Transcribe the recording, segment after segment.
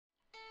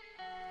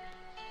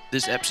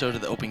This episode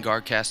of the Open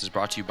GuardCast is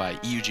brought to you by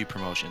EUG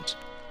Promotions.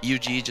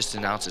 EUG just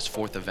announced its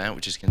fourth event,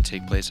 which is going to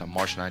take place on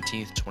March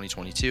 19th,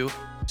 2022.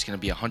 It's going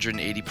to be a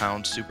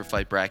 180-pound super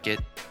fight bracket,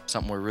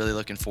 something we're really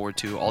looking forward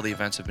to. All the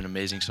events have been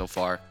amazing so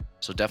far,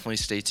 so definitely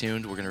stay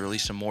tuned. We're going to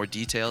release some more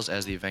details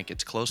as the event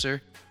gets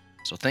closer.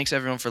 So thanks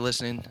everyone for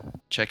listening.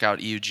 Check out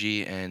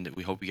EUG, and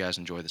we hope you guys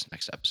enjoy this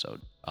next episode.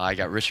 I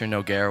got Richar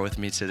Nogueira with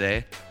me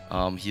today.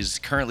 He's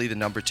currently the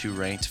number 2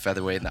 ranked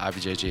featherweight in the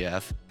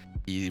IBJJF.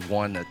 He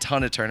won a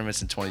ton of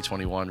tournaments in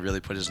 2021, really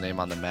put his name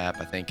on the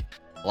map. I think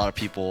a lot of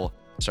people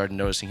started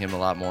noticing him a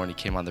lot more, and he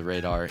came on the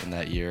radar in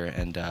that year.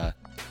 And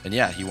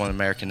yeah, he won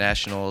American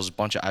Nationals, a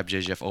bunch of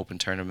IBJJF Open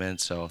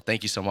tournaments. So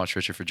thank you so much,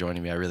 Richard, for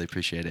joining me. I really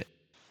appreciate it.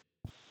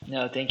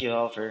 No, thank you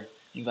all for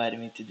inviting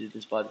me to do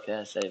this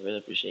podcast. I really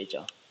appreciate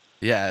y'all.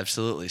 Yeah,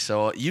 absolutely.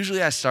 So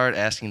usually I start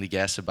asking the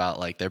guests about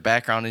like their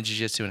background in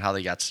jiu-jitsu and how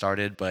they got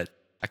started, but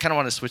I kind of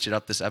want to switch it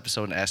up this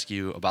episode and ask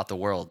you about the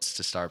Worlds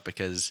to start,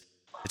 because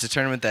it's a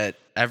tournament that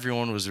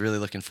everyone was really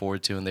looking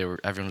forward to, and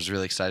everyone was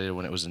really excited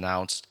when it was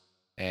announced,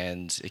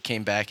 and it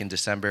came back in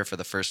December for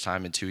the first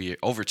time in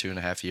over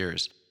 2.5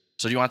 years.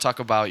 So do you want to talk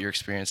about your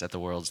experience at the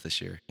Worlds this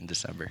year in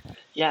December?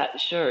 Yeah,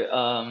 sure.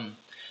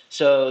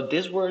 So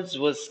this words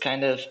was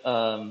kind of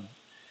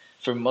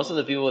for most of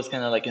the people was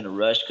kind of like in a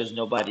rush because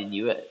nobody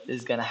knew it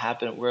is gonna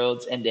happen at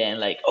Worlds, and then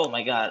like, oh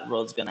my God,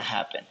 Worlds gonna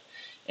happen,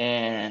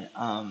 and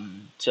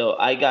so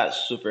I got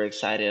super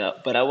excited,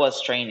 but I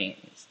was training,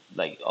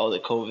 like all the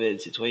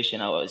COVID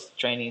situation. I was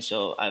training,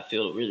 so I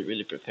feel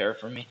really prepared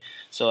for me.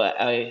 So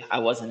I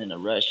wasn't in a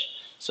rush.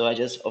 So I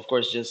just, of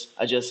course, just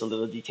adjust a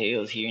little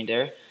details here and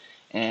there,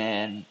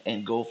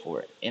 and go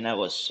for it. And I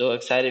was so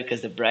excited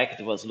because the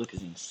bracket was looking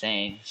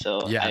insane.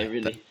 So Yeah,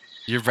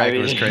 your I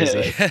bracket was really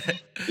crazy.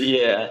 like,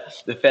 yeah,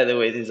 the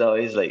featherweight is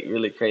always like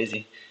really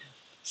crazy.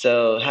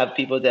 So have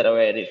people that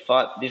already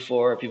fought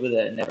before, people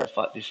that never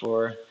fought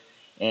before,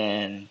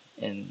 and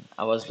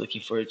I was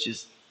looking for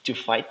just to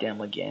fight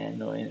them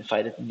again, and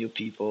fight new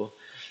people.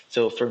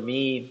 So for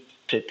me,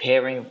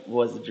 preparing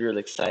was really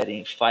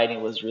exciting.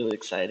 Fighting was really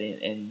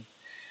exciting, and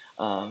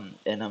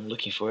I'm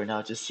looking forward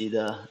now to see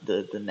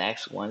the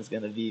next one is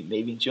gonna be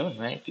maybe in June,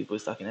 right? People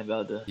is talking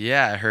about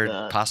Yeah, I heard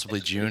the possibly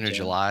next in June or June.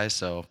 July,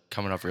 so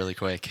coming up really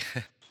quick.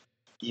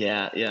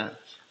 Yeah.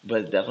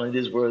 But definitely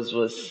this Worlds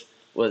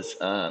was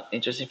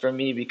interesting for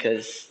me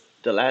because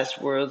the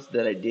last Worlds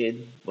that I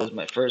did was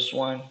my first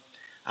one.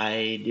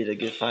 I did a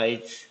good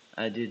fight.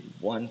 I did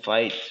one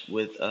fight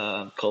with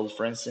Cole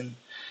Frenson,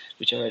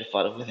 which I already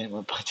fought with him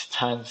a bunch of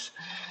times,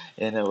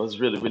 and it was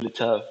really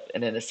tough.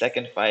 And then the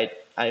second fight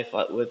I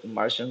fought with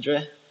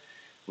Marchandre,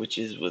 which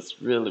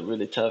was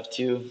really tough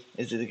too.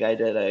 Is the guy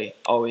that I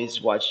always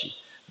watch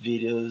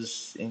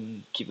videos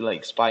and keep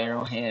like spying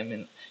on him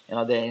and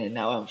all that. And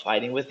now I'm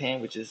fighting with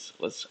him, which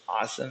was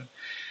awesome.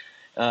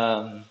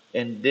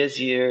 And this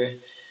year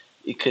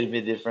it could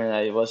be different.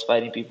 I was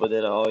fighting people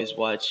that I always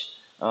watch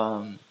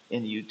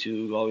in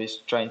YouTube, always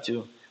trying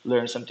to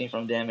learn something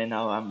from them, and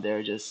now I'm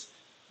there just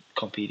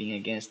competing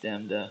against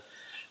them. That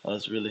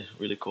was really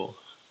cool.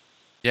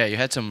 Yeah, you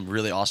had some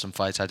really awesome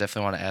fights. I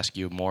definitely want to ask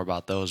you more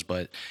about those,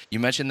 but you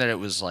mentioned that it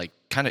was like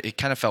it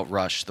kind of felt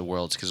rushed, the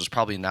Worlds, because it was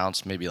probably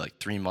announced maybe like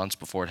 3 months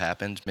before it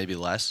happened, maybe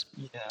less.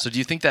 Yeah. So do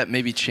you think that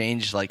maybe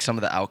changed like some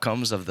of the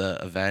outcomes of the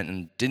event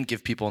and didn't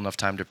give people enough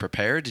time to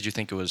prepare? Did you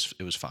think it was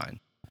fine?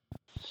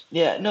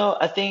 Yeah, no,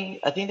 I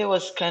think that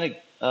was kind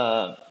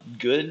of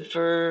good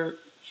for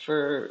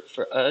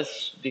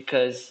us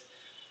because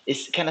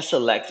it's kind of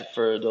selected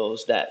for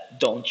those that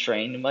don't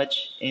train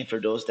much, and for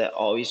those that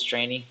always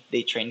training.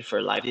 They train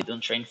for life. They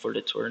don't train for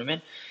the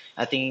tournament.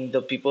 I think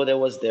the people that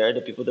was there,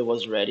 the people that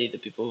was ready, the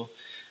people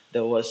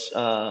that was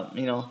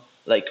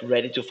like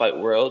ready to fight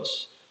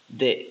worlds,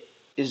 they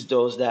is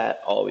those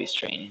that always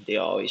training. They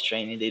always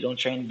training. They don't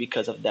train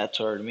because of that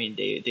tournament.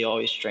 They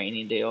always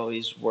training. They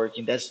always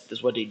working.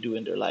 That's what they do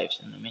in their lives.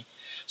 You know what I mean?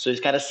 So it's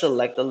kind of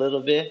select a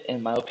little bit.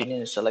 In my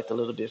opinion, it's select a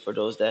little bit for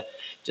those that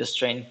just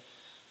train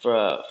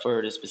for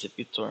the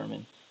specific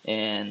tournament.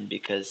 And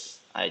because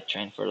I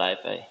train for life,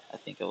 I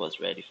think I was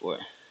ready for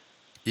it.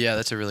 Yeah,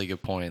 that's a really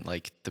good point.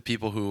 Like the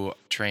people who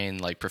train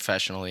like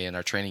professionally and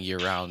are training year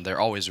round, they're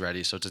always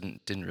ready, so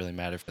it didn't really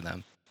matter for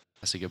them.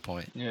 That's a good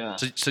point. Yeah.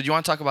 So do you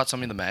want to talk about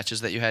some of the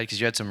matches that you had? Because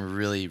you had some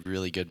really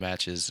good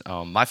matches.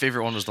 My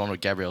favorite one was the one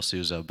with Gabriel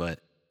Souza, but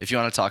if you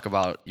want to talk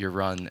about your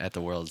run at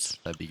the Worlds,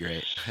 that'd be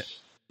great.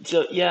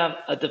 So yeah,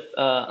 at the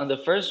on the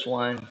first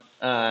one,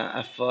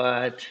 I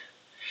fought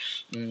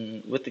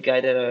with the guy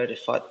that I already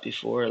fought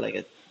before, like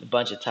a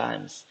bunch of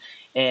times,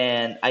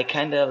 and I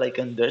kind of like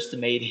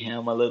underestimated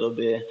him a little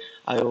bit.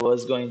 I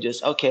was going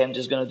just okay, I'm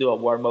just gonna do a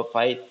warm up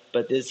fight,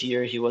 but this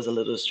year he was a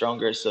little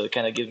stronger, so it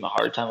kind of gave him a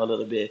hard time a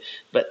little bit.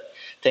 But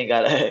thank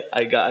God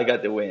I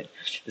got the win.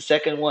 The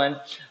second one,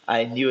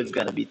 I knew it's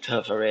gonna be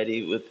tough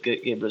already with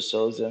Gabriel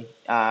Souza.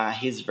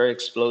 He's a very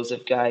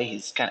explosive guy.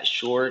 He's kind of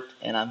short,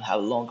 and I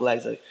have long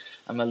legs.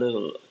 I'm a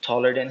little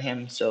taller than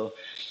him, so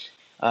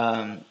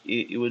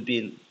it would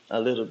be a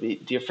little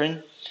bit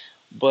different.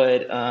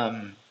 But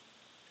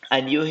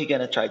I knew he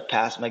gonna try to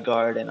pass my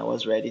guard, and I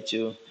was ready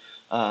to.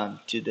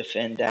 to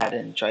defend that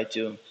and try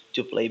to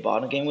play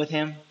bottom game with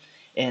him.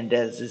 And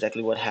that's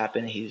exactly what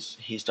happened.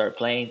 He started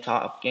playing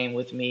top game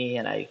with me,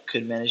 and I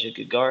could manage a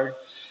good guard.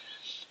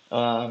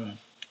 Um,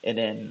 and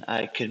then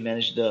I could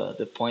manage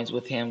the points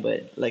with him.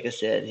 But like I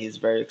said, he's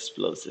very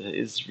explosive.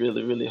 It's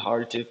really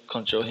hard to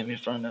control him in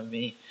front of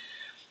me.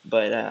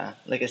 But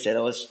like I said,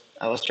 I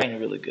was training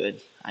really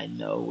good. I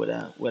know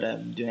what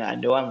I'm doing. I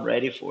know I'm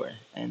ready for it,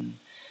 and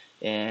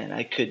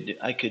I could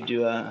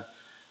do a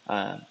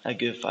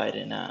good fight,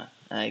 and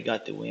I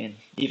got the win.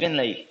 Even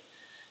like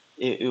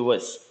it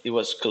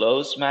was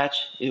close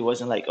match. It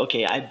wasn't like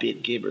okay, I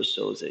beat Gabriel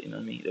Souza. You know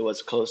what I mean? It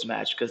was close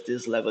match because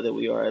this level that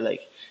we are,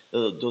 like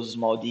those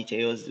small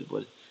details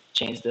would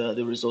change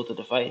the result of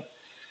the fight.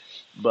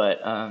 But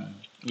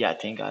yeah,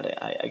 thank God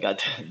I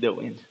got the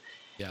win.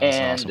 Yeah, it was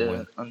an And awesome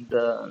win.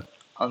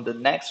 on the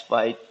next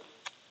fight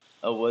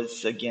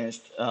was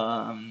against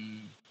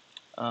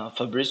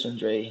Fabrice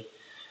Andre,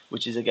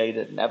 which is a guy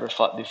that never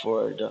fought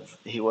before.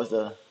 He was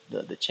the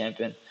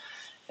champion.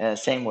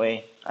 Same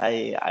way,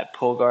 I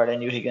pull guard. I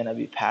knew he gonna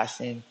be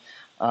passing,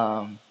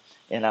 um,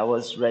 and I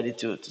was ready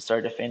to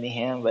start defending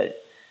him,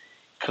 but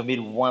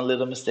committed one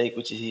little mistake,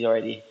 which is he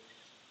already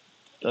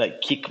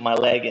like kick my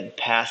leg and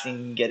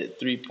passing, get it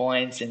 3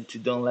 points, and to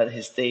don't let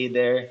him stay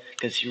there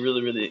because he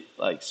really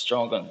like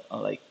strong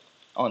on like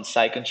on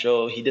side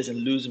control. He doesn't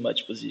lose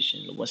much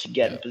position. Once he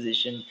get in Yeah.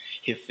 position,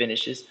 he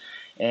finishes.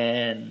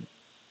 And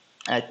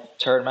I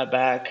turned my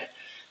back,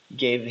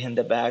 gave him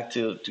the back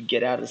to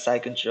get out of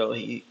side control.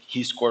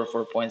 He scored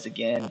 4 points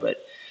again,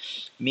 but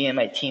me and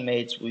my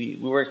teammates, we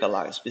work a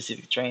lot of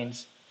specific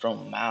trains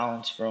from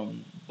mounts,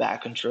 from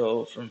back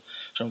control,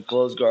 from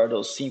close guard,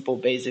 those simple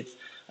basics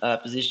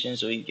positions.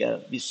 So you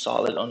gotta be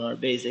solid on our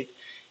basic.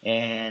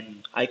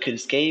 And I could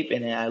escape,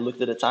 and then I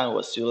looked at the time; it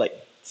was still like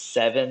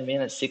 7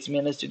 minutes, 6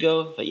 minutes to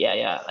go. But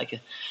yeah,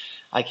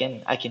 I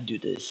can do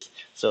this.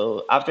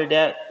 So after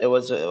that, it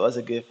was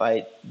a good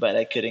fight, but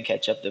I couldn't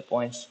catch up the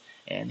points,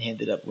 and he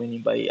ended up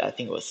winning by I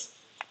think it was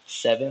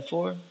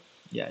 7-4.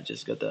 Yeah, I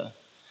just got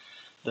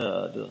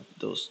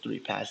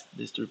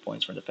these 3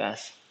 points from the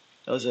pass.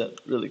 That was a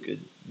really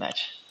good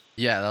match.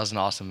 Yeah, that was an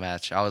awesome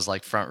match. I was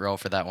like front row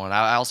for that one.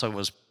 I also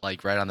was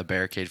like right on the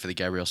barricade for the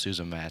Gabriel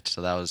Souza match,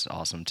 so that was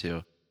awesome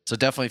too. So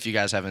definitely, if you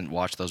guys haven't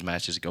watched those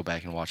matches, go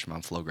back and watch them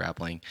on Flow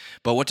Grappling.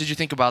 But what did you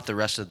think about the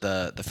rest of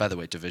the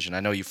featherweight division?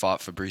 I know you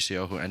fought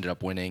Fabricio, who ended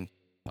up winning.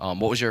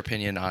 What was your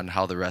opinion on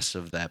how the rest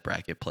of that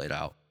bracket played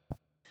out?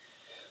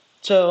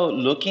 So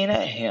looking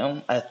at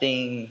him, I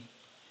think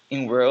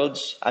in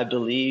worlds, I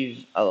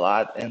believe a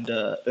lot in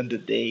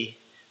the day.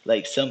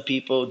 Like some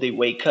people, they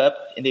wake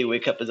up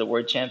as a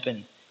world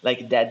champion.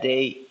 Like that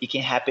day, it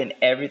can happen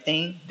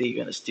everything. They're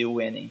gonna still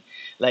winning.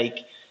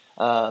 Like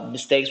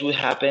mistakes will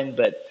happen,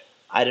 but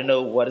I don't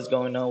know what is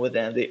going on with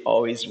them. They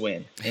always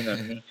win. You know what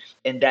I mean?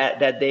 And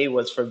that day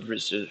was for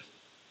Brewster,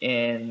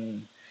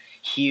 and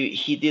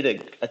he did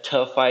a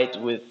tough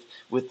fight with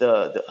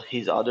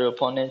his other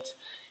opponents,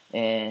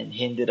 and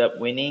he ended up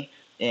winning.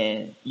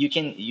 And we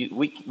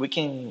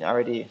can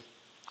already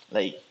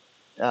like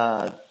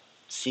uh,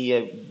 see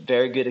a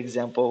very good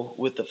example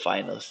with the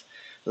finals,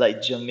 like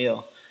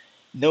Jamil.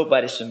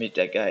 Nobody submit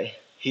that guy.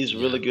 He's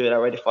Yeah, really good. I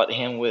already fought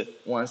him with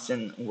once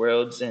in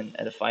Worlds and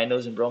at the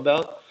finals in brown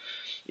belt.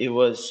 It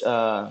was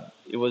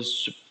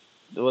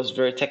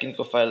very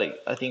technical fight. Like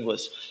I think it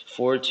was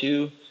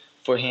 4-2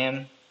 for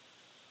him,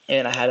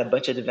 and I had a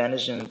bunch of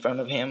advantage in front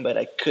of him, but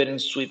I couldn't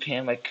sweep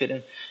him. I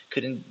couldn't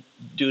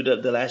do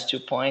the last 2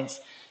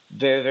 points.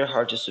 Very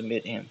hard to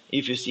submit him.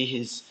 If you see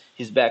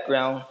his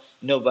background,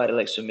 nobody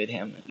like submit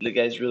him. The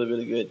guy's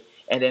really good.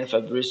 And then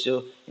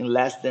Fabricio, in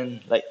less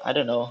than like I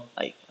don't know,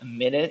 like a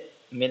minute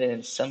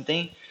and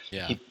something,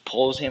 yeah. he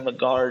pulls him a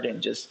guard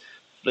and just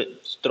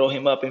throw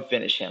him up and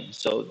finish him.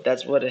 So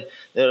that's what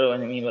I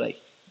mean. Like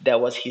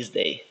that was his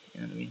day.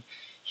 You know what I mean?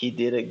 He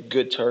did a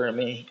good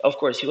tournament. Of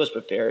course, he was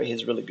prepared.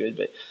 He's really good,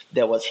 but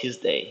that was his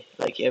day.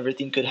 Like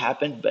everything could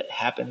happen, but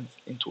happened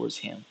in towards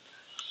him.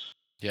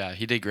 Yeah,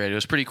 he did great. It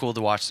was pretty cool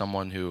to watch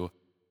someone who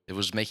it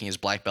was making his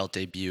black belt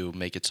debut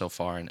make it so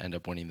far and end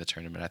up winning the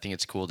tournament. I think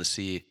it's cool to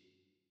see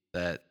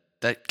that.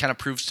 That kind of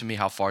proves to me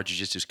how far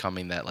jiu-jitsu is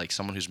coming, that like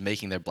someone who's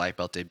making their black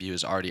belt debut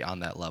is already on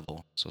that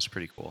level. So it's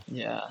pretty cool.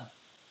 Yeah.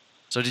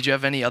 So did you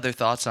have any other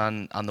thoughts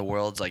on the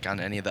worlds, like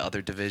on any of the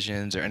other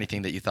divisions or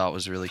anything that you thought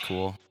was really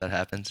cool that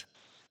happened?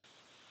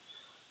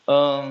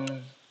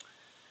 Um.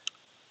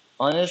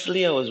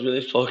 Honestly, I was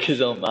really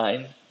focused on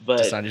mine,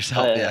 Just on but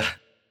yourself, yeah.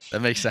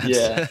 That makes sense.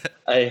 yeah,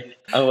 I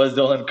was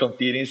the one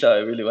competing, so I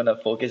really want to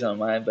focus on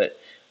mine. But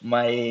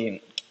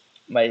my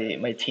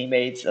my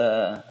teammates,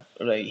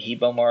 like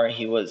Hibamar,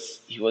 he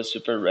was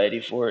super ready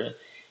for it.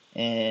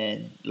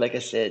 And like I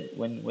said,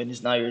 when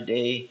it's not your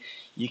day,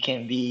 you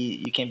can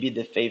be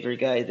the favorite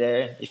guy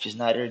there. If it's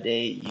not your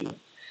day,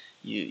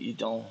 you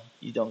don't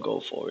go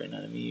for it. You know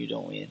what I mean? You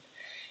don't win.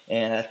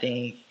 And I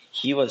think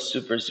he was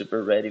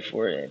super ready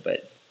for it,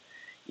 but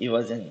it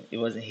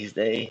wasn't his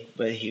day.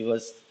 But he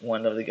was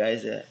one of the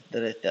guys that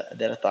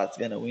I thought's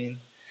gonna win.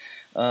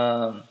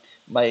 Um,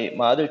 my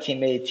other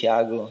teammate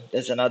Thiago,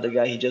 there's another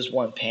guy. He just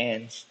won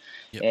pans,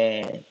 Yep.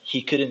 and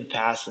he couldn't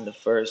pass in the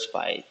first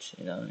fight.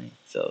 You know what I mean?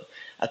 So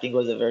I think it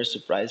was a very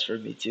surprise for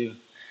me too.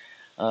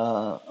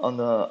 On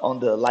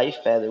the light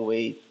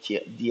featherweight,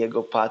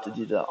 Diego Pato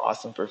did an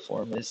awesome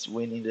performance,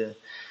 winning the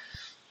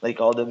like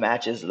all the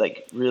matches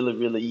like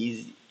really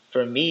easy.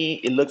 For me,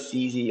 it looks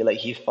easy. Like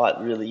he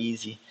fought really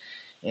easy,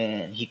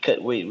 and he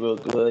cut weight real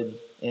good,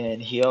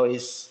 and he's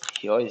always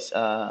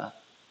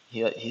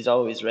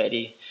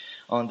ready.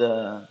 On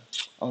the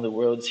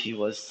worlds, it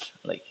was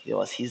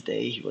his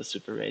day. He was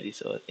super ready.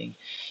 So I think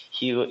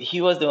he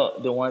was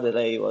the one that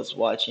I was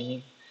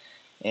watching,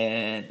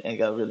 and I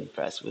got really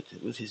impressed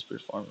with his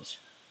performance.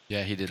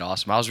 Yeah, he did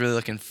awesome. I was really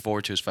looking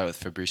forward to his fight with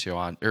Fabricio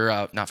on, or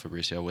not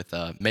Fabricio, with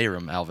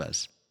Mayram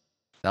Alves.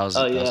 Oh That was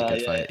a yeah,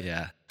 good yeah, fight.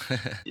 Yeah,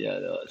 that yeah.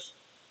 That was.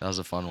 was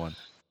a fun one.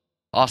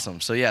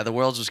 Awesome. So yeah, the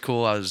Worlds was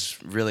cool. I was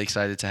really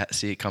excited to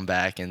see it come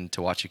back and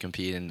to watch you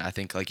compete. And I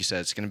think, like you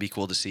said, it's going to be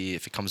cool to see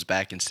if it comes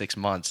back in 6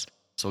 months.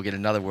 So we'll get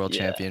another world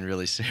Yeah, champion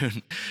really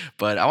soon.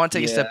 But I want to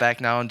take a yeah. step back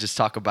now and just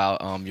talk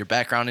about your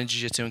background in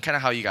jiu-jitsu and kind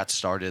of how you got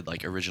started,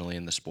 like originally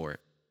in the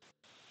sport.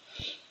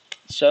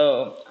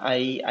 So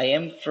I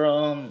am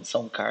from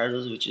São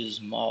Carlos, which is a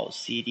small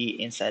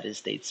city inside the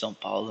state São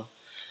Paulo.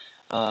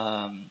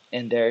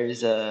 And there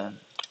is a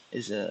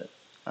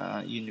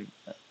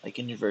like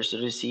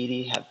university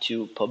city. Have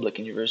two public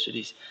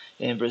universities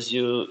in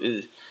Brazil.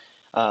 Is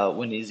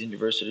when these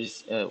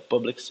universities,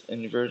 public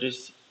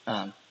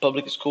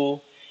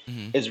school,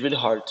 Hmm. it's really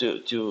hard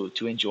to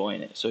enjoy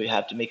it. So you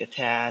have to make a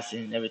test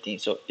and everything.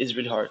 So it's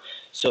really hard.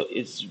 So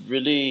it's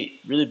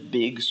really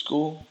big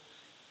school.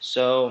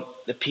 So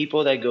the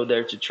people that go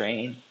there to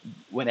train,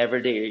 whenever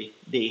they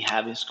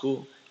have in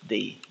school,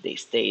 they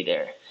stay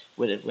there.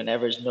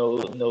 Whenever there's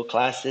no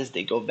classes,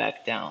 they go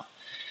back down.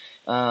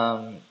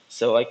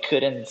 So I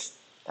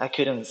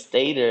couldn't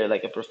stay there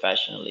like a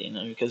professionally,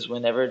 because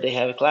whenever they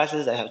have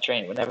classes, I have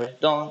training. Whenever I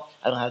don't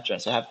have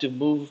training. So I have to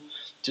move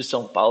to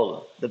São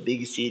Paulo, the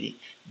big city.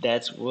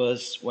 That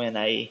was when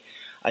I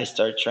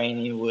started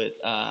training with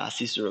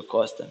Cicero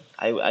Costa.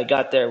 I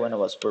got there when I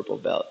was purple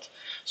belt.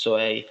 So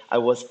I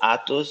was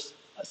Atos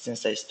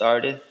since I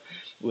started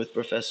with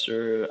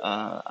Professor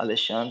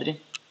Alexandre,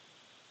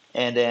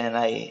 and then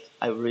I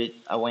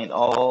went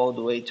all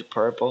the way to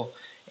purple.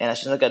 And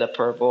as soon as I got a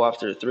purple,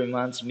 after 3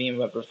 months, me and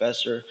my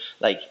professor,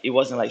 like, it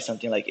wasn't like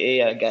something like,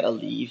 hey, I gotta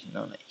leave.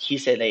 Like, he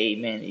said, hey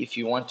man, if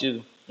you want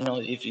to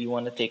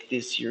take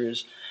this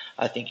serious,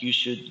 I think you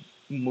should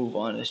move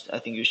on. I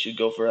think you should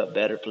go for a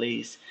better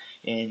place.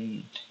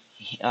 And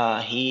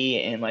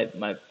he and my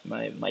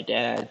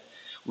dad,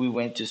 we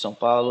went to São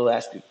Paulo,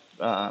 asked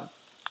uh,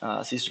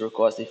 Cicero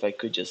Costa if I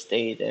could just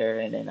stay there,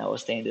 and then I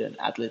was staying in an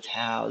athlete's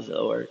house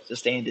or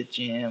just stay in the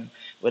gym,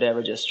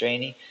 whatever, just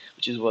training,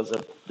 which was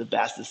the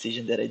best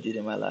decision that I did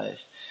in my life.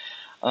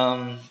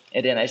 And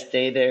then I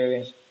stayed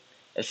there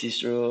at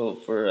Cicero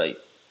for like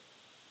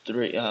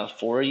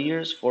 4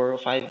 years, 4 or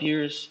 5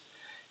 years,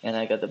 and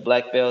I got the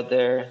black belt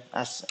there.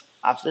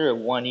 After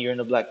 1 year in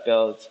the black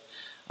belt,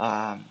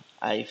 I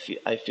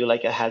feel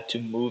like I had to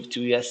move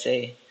to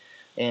USA,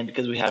 and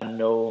because we have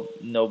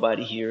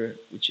nobody here,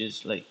 which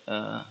is like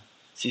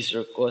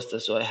Cesar Costa,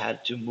 so I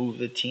had to move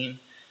the team.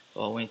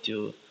 So I went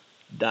to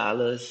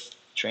Dallas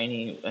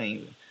training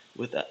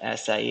with the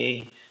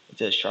SIA,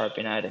 the Sharp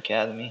United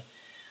Academy.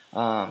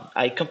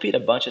 I compete a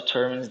bunch of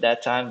tournaments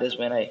that time. That's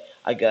when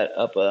I got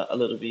up a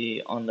little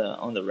bit on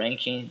the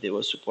ranking. They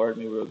will support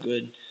me real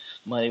good,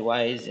 money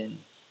wise, and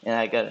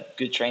I got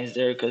good trains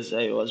there because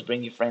I was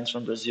bringing friends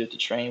from Brazil to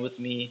train with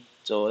me.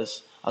 So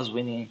I was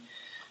winning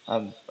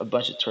a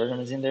bunch of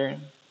tournaments in there,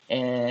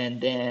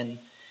 and then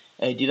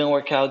it didn't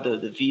work out the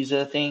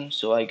visa thing.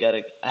 So I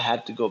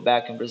had to go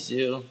back in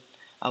Brazil.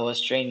 I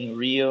was training in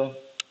Rio.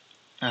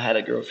 I had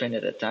a girlfriend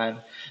at that time.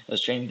 I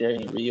was training there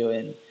in Rio,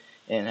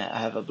 and I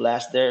have a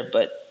blast there.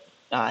 But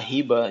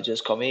Hiba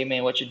just called me, hey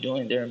man, what you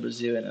doing there in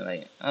Brazil? And I'm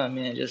like, oh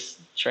man, just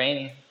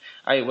training.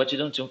 All right, what you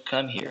doing to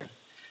come here?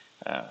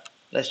 Uh,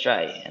 let's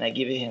try. And I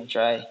give it him a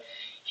try.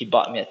 He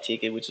bought me a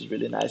ticket, which is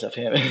really nice of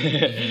him,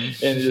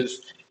 Hmm. and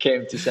just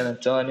came to San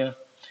Antonio,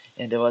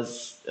 and it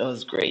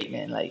was great,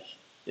 man. Like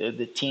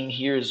the team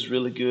here is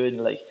really good.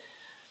 Like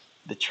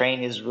the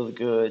train is really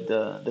good.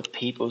 The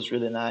people is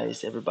really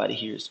nice. Everybody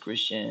here is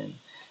Christian.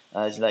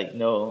 It's like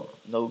no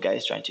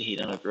guys trying to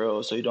hit on a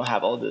girl, so you don't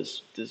have all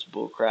this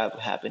bull crap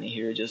happening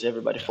here. Just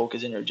everybody Yeah.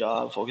 focusing their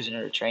job, focusing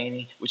on their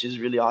training, which is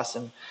really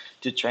awesome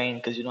to train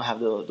because you don't have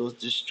those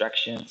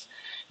distractions.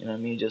 You know what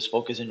I mean? Just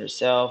focus on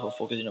yourself or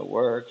focus on your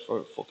work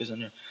or focus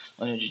on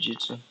your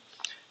jiu-jitsu.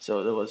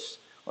 So that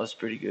was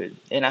pretty good,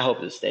 and I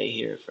hope to stay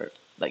here for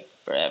like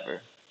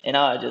forever. And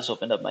now I just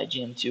opened up my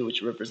gym too,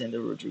 which represents the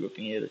Rodrigo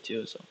Pinheiro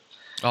too. So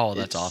Oh,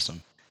 that's it's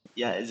awesome.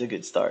 yeah, it's a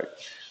good start.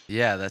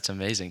 Yeah, that's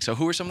amazing. So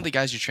who were some of the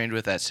guys you trained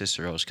with at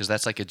Cicero's? Because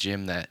that's like a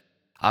gym that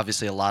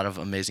obviously a lot of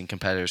amazing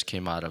competitors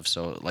came out of.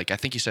 So like I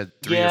think you said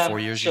 3 or 4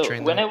 years you So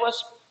trained there.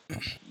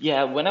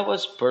 when I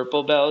was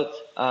purple belt,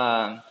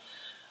 I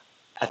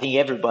think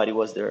everybody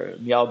was there.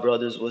 Meow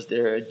Brothers was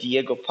there.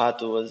 Diego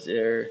Pato was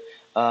there.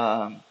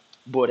 Um,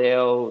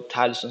 Borel,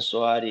 Thaleson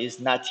Soares,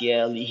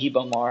 Natiele,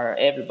 Ribamar,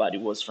 everybody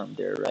was from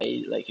there,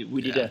 right? Like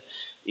we Yeah. didn't,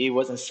 it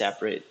wasn't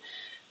separate.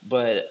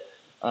 But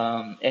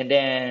and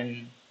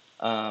then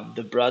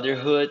the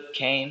Brotherhood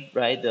came,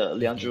 right? The Hmm.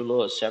 Leandro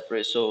Lo is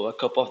separate, so a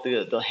couple of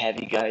the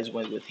heavy guys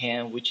went with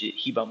him, which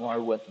Ribamar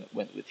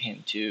went with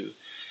him too.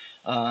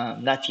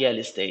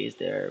 Natiele stays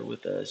there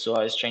with us, so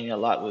I was training a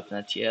lot with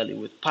Natiele.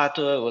 With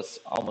Pato, it was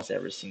almost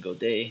every single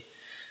day.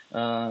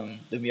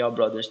 The Miao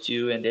brothers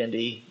too, and then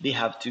they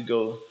have to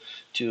go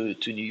to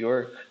New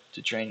York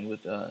to train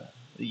with the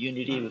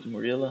Unity with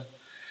Murilla,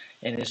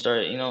 and it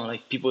started,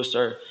 like people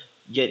start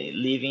getting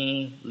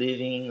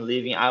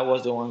leaving. I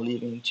was the one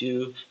leaving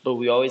too, but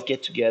we always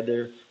get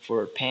together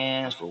for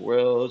Pans, for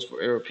Worlds,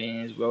 for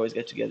Europeans. We always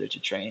get together to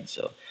train.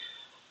 So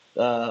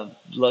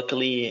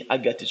luckily, I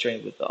got to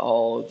train with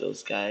all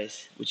those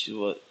guys, which is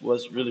what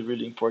was really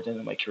really important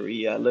in my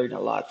career. I learned a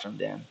lot from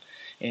them,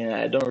 and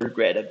I don't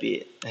regret a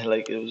bit.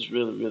 Like it was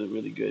really really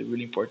really good,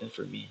 really important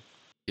for me.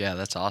 Yeah,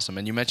 that's awesome.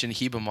 And you mentioned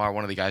Hebamar,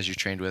 one of the guys you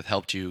trained with,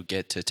 helped you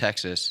get to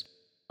Texas.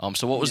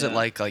 So what was it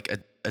Yeah. like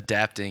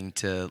adapting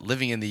to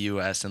living in the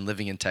U.S. and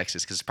living in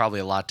Texas? Because it's probably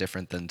a lot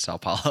different than Sao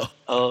Paulo.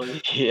 Oh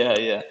yeah,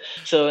 yeah.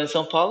 So in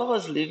São Paulo, I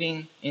was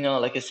living,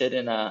 like I said,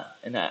 in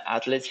a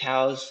athlete's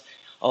house.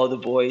 All the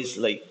boys,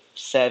 like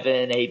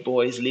seven, eight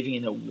boys, living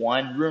in a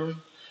one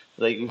room.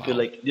 Like we put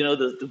Wow. like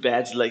the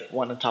beds like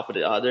one on top of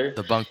the other,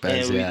 The bunk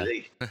beds, and we yeah.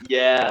 like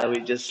yeah, we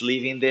just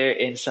living there,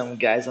 and some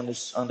guys on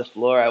the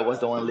floor. I was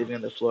the one living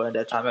on the floor at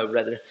that time. I'd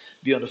rather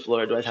be on the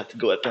floor. Otherwise, have to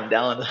go up and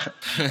down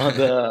on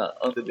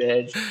the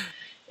beds.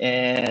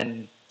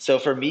 And so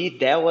for me,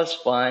 that was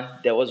fun.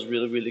 That was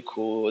really, really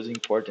cool. It was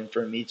important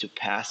for me to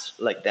pass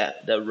like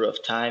that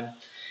rough time.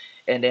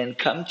 And then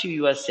come to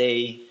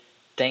USA,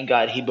 thank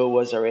God Hebo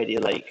was already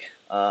like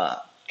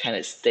kind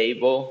of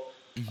stable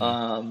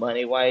Hmm.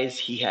 money wise.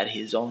 He had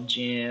his own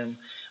gym.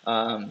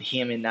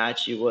 Him and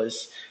Nachi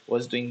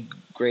was doing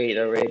great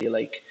already,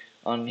 like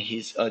on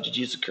his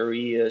jiu-jitsu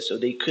career. So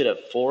they could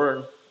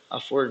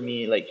afford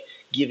me like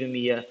giving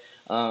me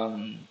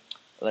um,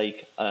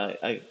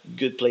 a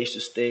good place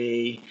to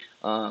stay,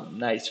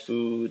 nice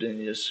food,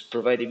 and just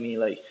provided me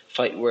like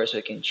fight wear so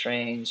I can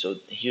train. So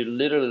he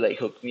literally like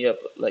hooked me up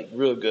like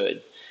real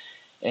good,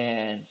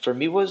 and for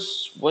me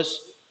was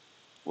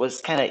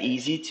kind of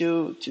easy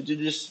to do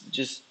this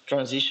just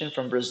transition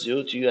from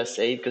Brazil to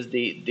USA because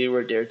they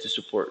were there to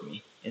support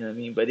me. You know what I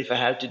mean? But if I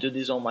had to do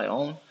this on my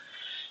own,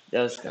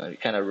 that was gonna be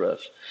kind of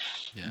rough.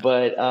 Yeah.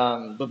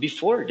 But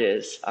before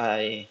this,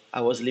 I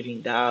was living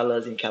in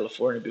Dallas in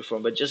California before.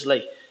 But just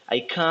like I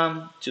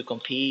come to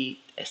compete,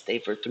 I stay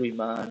for 3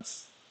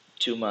 months,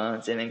 2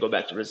 months, and then go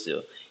back to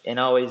Brazil, and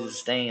always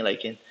staying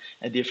like in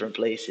different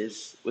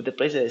places. With the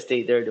place that I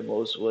stayed there the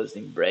most was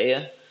in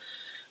Brea,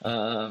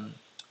 um,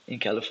 in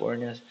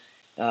California,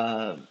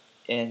 um,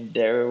 and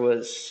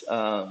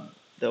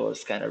that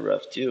was kind of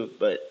rough too.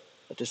 But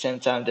at the same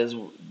time,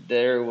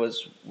 there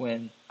was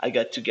when I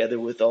got together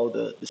with all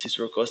the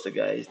Cicero Costa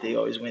guys. They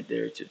always went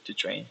there to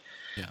train.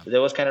 Yeah. So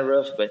that was kind of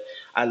rough, but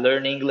I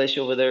learned English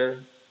over there,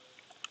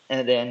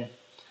 and then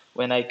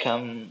when I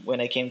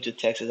came to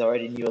Texas, I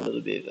already knew a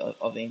little bit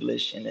of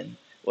English, and then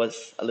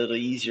was a little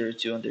easier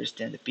to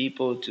understand the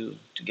people, to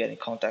get in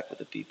contact with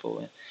the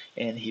people,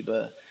 and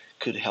Hiba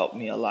could help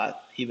me a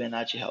lot. Hiba and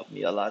Achi helped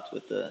me a lot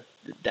with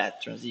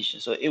that transition,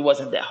 so it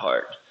wasn't that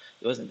hard.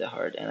 It wasn't that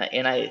hard,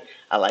 and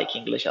I like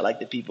English. I like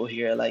the people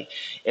here. I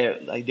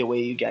like the way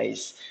you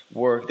guys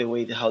work, the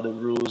way how the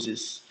rules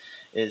is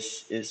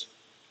is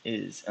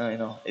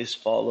is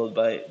followed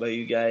by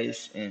you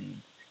guys,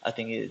 and I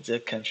think it's a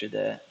country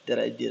that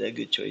I did a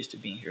good choice to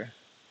being here.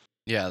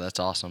 Yeah, that's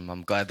awesome.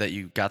 I'm glad that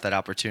you got that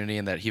opportunity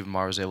and that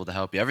Hebamar was able to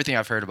help you. Everything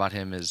I've heard about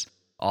him is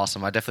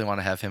awesome. I definitely want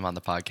to have him on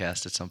the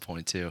podcast at some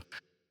point too.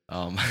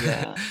 Um,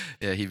 Yeah.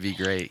 yeah, he'd be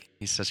great.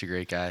 He's such a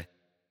great guy.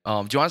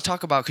 Do you want to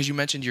talk about, because you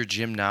mentioned your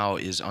gym now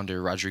is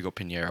under Rodrigo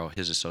Pinheiro,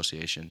 his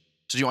association.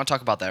 So do you want to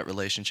talk about that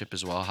relationship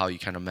as well, how you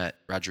kind of met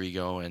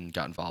Rodrigo and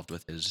got involved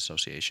with his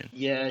association?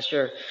 Yeah,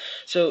 sure.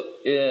 So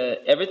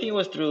everything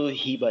was through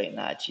Hiba and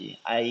Nachi.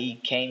 I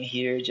came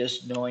here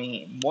just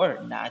knowing more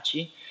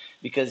Nachi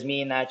because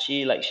me and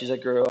Nachi, like she's a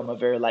girl, I'm a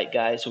very light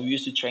guy, so we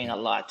used to train Yeah, a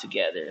lot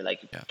together, like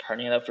yeah,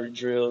 partnering up for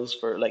drills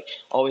for like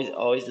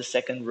always the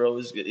second row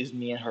is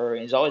me and her,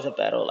 and it's always a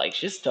battle. Like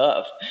she's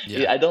tough.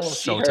 yeah. I don't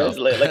see So her as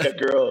tough. like a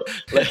girl,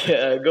 like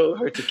go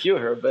her to kill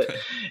her, but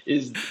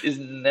is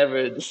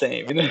never the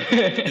same, you know.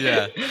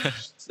 Yeah.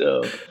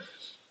 So.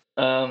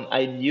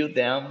 I knew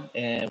them,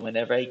 and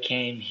whenever I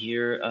came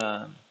here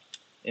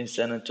in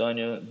San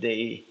Antonio,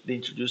 they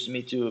introduced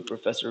me to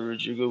Professor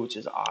Rodrigo, which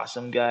is an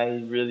awesome guy.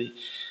 Really,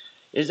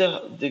 is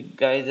the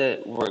guy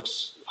that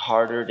works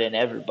harder than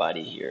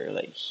everybody here.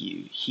 Like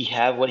he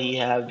have what he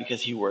have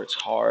because he works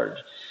hard,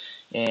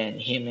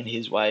 and him and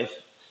his wife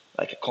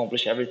like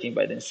accomplish everything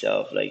by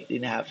themselves. Like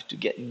didn't have to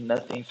get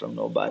nothing from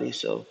nobody.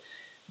 So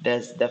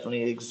that's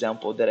definitely an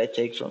example that I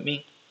take from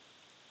me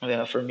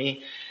for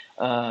me.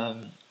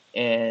 Um,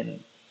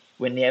 and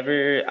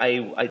whenever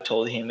I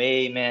told him,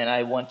 hey man,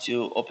 I want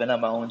to open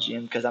up my own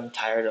gym because I'm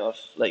tired of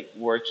like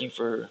working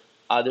for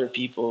other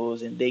people's,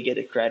 and they get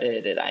the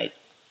credit, and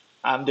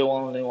I'm the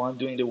only one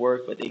doing the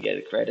work, but they get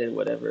the credit,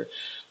 whatever.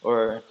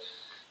 Or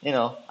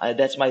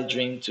that's my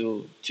dream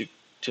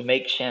to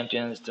make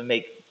champions,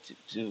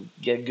 to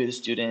get good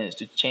students,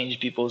 to change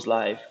people's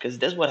life, because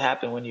that's what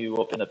happened when you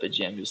open up a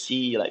gym. You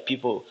see like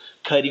people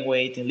cutting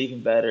weight and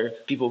living better,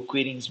 people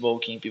quitting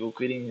smoking, people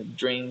quitting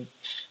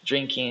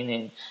drinking,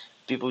 and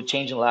people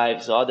changing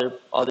lives.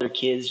 Other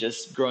kids just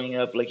growing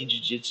up like in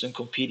jiu-jitsu and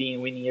competing,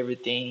 winning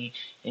everything,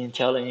 and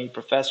telling me,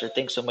 professor,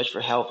 thanks so much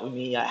for helping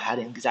me. I had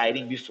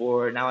anxiety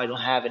before, now I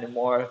don't have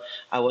anymore.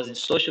 I wasn't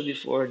social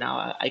before, now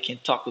I can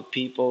talk with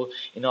people,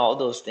 all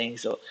those things.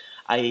 So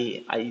I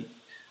I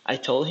I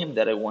told him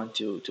that I want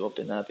to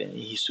open up, and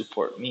he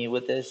support me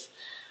with this.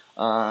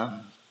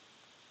 Um,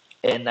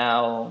 and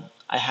now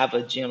I have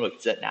a gym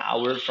that's an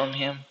hour from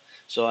him,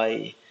 so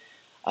I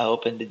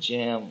opened the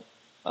gym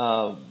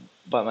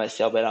by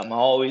myself, but I'm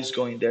always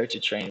going there to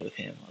train with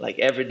him. Like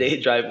every day,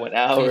 drive 1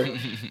 hour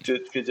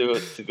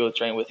to go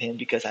train with him,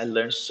 because I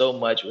learned so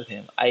much with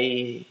him.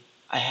 I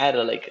had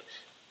a like,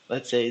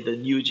 let's say, the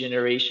new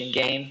generation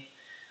game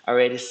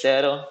already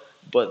settled,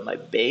 but my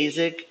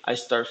basic I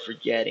start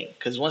forgetting,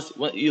 because once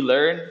you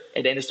learn,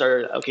 and then you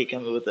start, okay,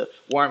 coming with the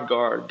warm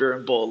guard,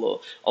 burn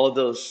bolo, all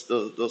those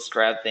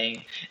crap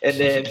thing, and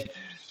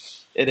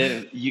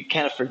then you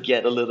kind of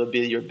forget a little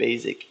bit your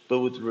basic. But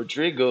with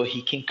Rodrigo,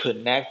 he can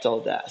connect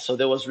all that. So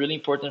that was really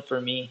important for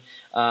me,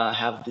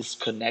 have this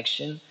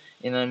connection.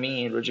 You know what I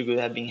mean? And Rodrigo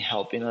have been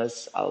helping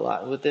us a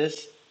lot with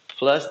this.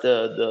 Plus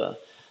the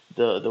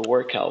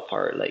workout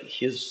part. Like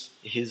he's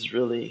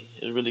really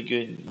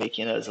good in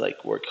making us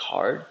like work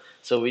hard.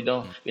 So we're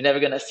never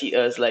gonna see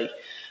us like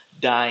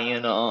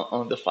dying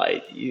on the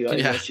fight. You're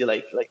Yeah. gonna see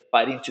like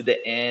fighting to the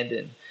end,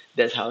 and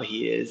that's how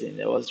he is. And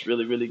it was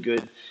really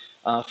good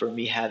for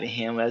me having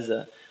him as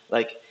a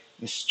like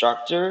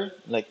instructor,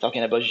 like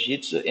talking about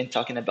jiu-jitsu and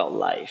talking about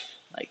life.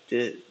 Like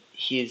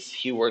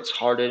he works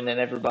harder than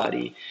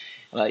everybody.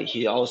 Like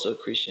he also a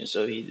Christian,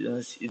 so he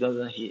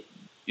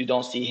you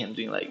don't see him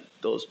doing like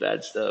those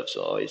bad stuff.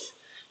 So always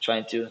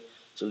trying to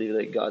live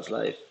like God's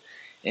life,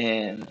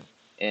 and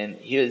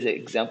he is an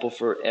example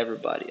for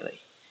everybody.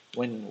 Like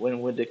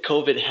when the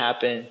COVID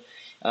happened,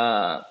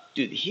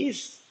 dude,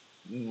 he's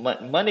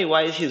money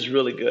wise, he's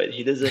really good.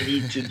 He doesn't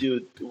need to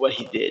do what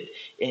he did,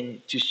 and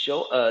to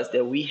show us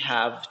that we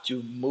have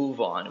to move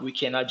on. We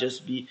cannot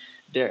just be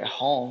there at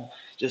home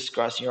just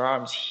crossing your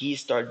arms. He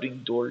started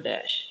doing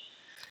DoorDash.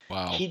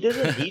 Wow. He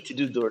doesn't need to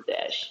do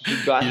DoorDash.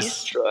 He got his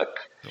He's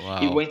truck. He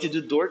wow. went to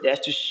do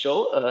DoorDash to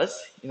show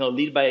us,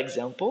 lead by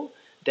example,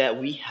 that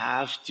we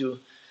have to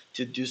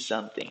do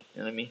something. You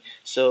know what I mean?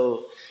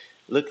 So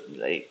look,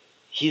 like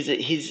he's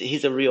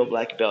a real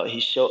black belt. He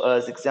showed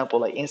us example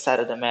like inside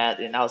of the mat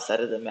and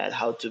outside of the mat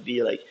how to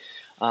be like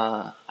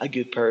a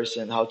good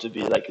person, how to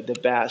be like the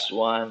best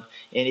one.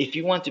 And if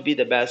you want to be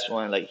the best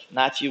one, like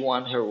Nachi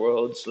won her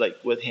worlds like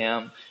with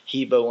him,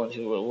 Heba won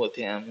her world with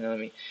him. You know what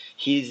I mean?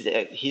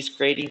 He's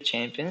creating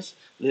champions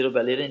little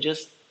by little, and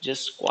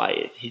just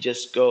quiet. He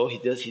just go. He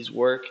does his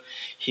work.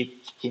 He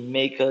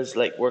make us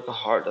like work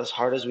hard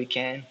as we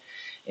can.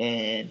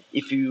 And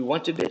if you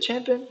want to be a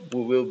champion,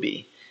 we will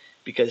be,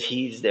 because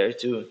he's there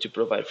to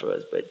provide for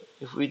us. But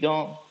if we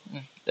don't,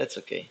 that's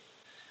okay.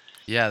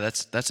 Yeah,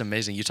 that's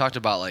amazing. You talked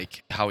about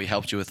like how he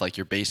helped you with like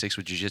your basics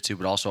with jiu-jitsu,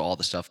 but also all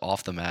the stuff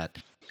off the mat.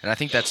 And I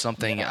think that's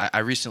something Yeah, I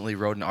recently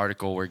wrote an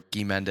article where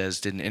Guy Mendez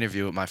did an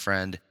interview with my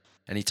friend,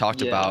 and he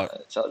talked yeah, about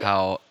it's all that.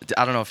 how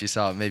I don't know if you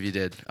saw it, maybe you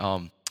did.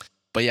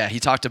 But yeah, he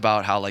talked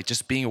about how like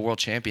just being a world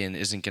champion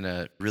isn't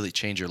gonna really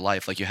change your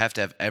life. Like you have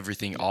to have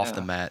everything off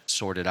the Yeah. mat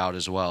sorted out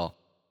as well.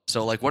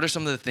 So like, what are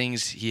some of the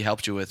things he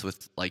helped you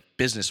with like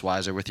business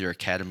wise or with your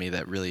academy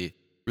that really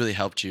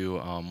helped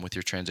you with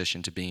your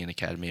transition to being an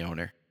academy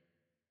owner?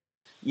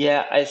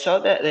 Yeah, I saw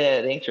that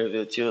the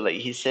interview too. Like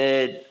he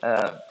said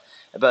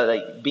about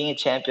like being a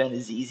champion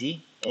is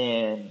easy,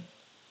 and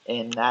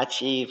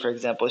Nachi, for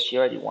example, she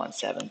already won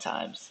 7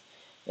 times.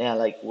 Yeah,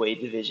 like weight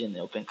division,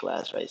 open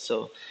class, right?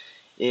 So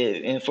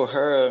and for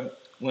her,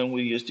 when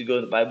we used to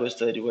go to Bible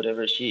study,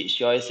 whatever, she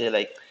always said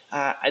like,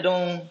 I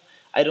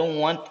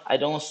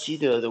don't see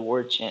the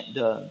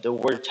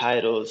word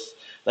titles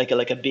like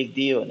a big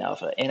deal now.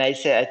 And I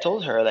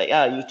told her like,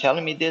 you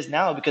telling me this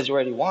now because you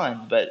already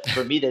won, but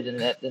for me they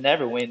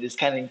never win. It's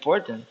kind of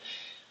important.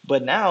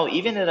 But now,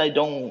 even if I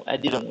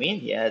didn't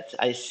win yet,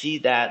 I see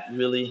that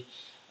really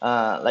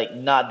like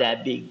not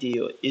that big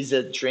deal. Is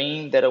a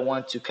dream that I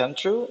want to come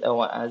true.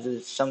 Is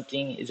it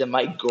something? Is it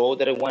my goal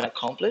that I want to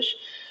accomplish?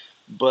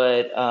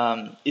 But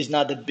it's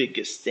not the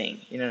biggest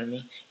thing. You know what I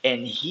mean?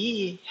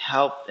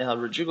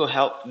 And Rodrigo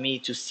helped me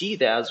to see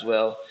that as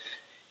well,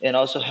 and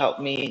also helped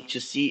me to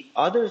see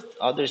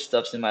other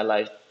stuffs in my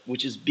life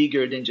which is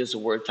bigger than just a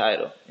word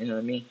title. You know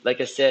what I mean?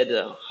 Like I said,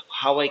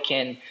 how I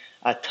can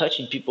touch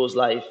in people's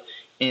life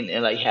in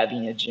like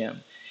having a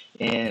gym.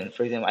 Yeah. And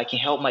for example, I can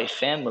help my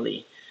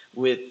family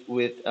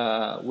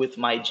with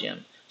my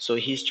gym. So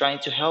he's trying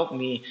to help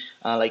me,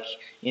 like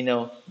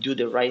do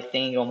the right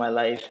thing on my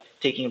life,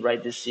 taking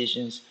right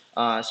decisions,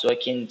 so I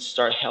can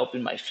start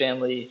helping my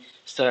family,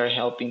 start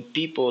helping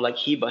people like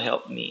Hiba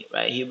helped me,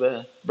 right?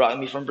 Hiba brought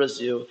me from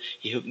Brazil.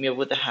 He hooked me up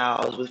with the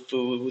house, with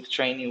food, with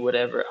training,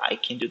 whatever. I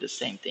can do the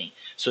same thing.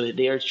 So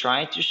they are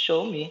trying to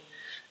show me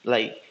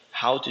like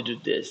how to do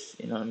this,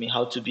 you know what I mean?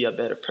 How to be a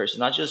better person,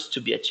 not just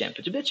to be a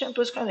champion. To be a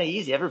champion is kind of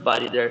easy.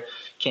 Everybody there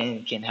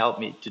can help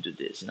me to do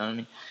this, you know what I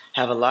mean?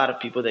 Have a lot of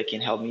people that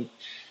can help me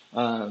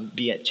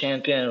be a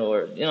champion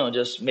or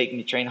just make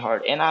me train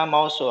hard. And I'm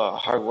also a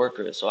hard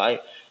worker, so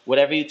I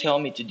whatever you tell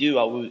me to do,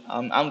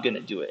 I'm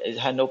gonna do it.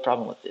 I had no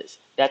problem with this.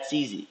 That's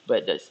easy,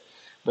 but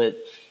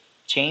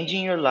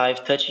changing your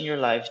life, touching your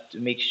life to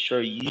make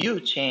sure you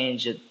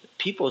change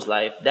people's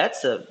life.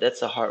 That's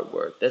a hard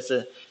work. That's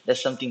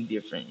something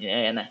different.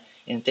 Yeah,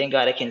 and thank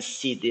God I can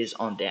see this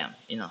on them.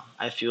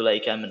 I feel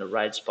like I'm in the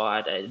right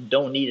spot. I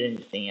don't need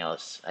anything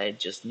else. I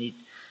just need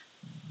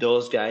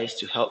those guys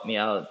to help me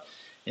out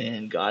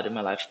and God in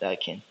my life that I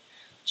can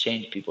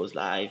change people's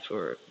life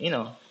or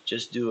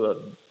just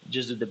do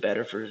the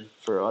better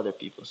for other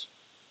people's.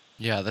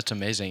 Yeah, that's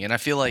amazing. And I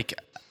feel like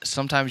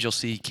sometimes you'll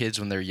see kids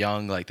when they're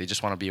young, like they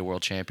just want to be a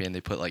world champion.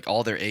 They put like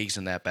all their eggs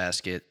in that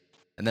basket.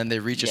 And then they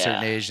reach a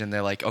certain Yeah. age and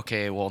they're like,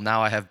 okay, well,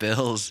 now I have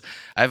bills.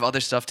 I have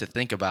other stuff to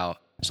think about.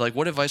 So, like,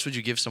 what advice would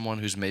you give someone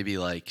who's maybe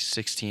like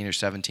 16 or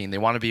 17? They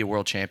want to be a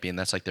world champion.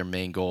 That's like their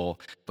main goal.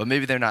 But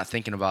maybe they're not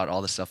thinking about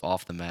all the stuff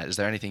off the mat. Is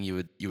there anything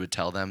you would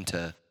tell them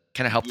to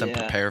kind of help them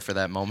Yeah. prepare for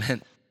that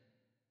moment?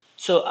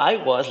 So I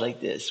was like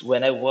this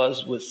when I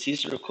was with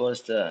Cicero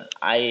Costa.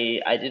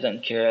 I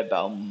didn't care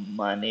about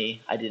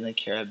money. I didn't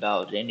care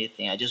about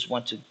anything. I just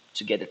want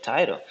to get the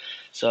title.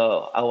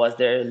 So I was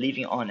there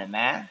living on a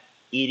mat,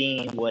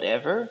 eating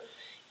whatever,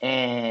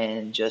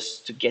 and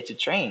just to get to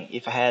train.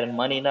 If I had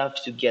money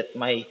enough to get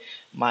my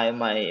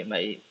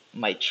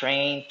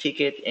train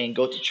ticket and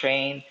go to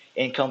train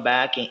and come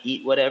back and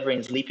eat whatever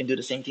and sleep and do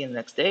the same thing the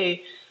next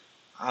day,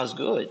 I was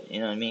good. You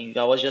know what I mean?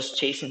 I was just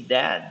chasing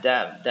that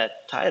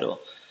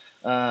title.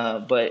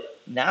 But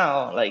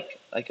now, like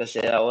I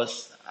said,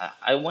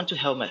 I want to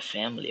help my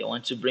family. I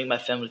want to bring my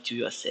family to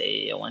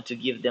USA. I want to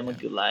give them a Yeah.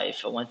 good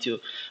life. I want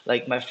to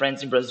like my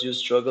friends in Brazil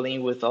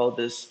struggling with all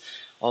this,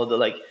 all the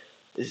like,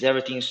 is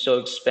everything is so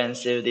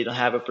expensive. They don't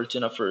have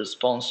opportunity for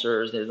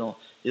sponsors. They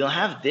don't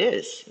have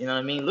this. You know what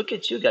I mean? Look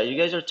at you guys. You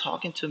guys are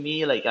talking to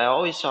me. Like I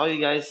always saw you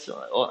guys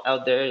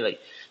out there like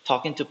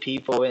talking to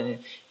people and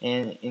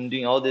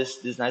doing all this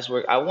nice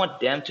work. I want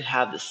them to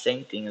have the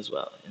same thing as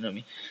well. You know what I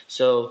mean?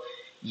 So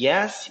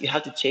yes, you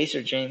have to chase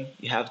your dream.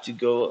 You have to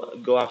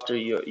go after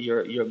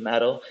your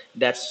medal.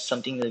 That's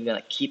something that's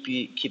gonna keep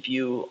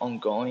you on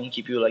going,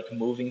 keep you like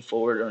moving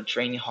forward and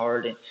training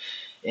hard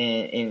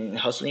and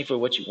hustling for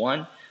what you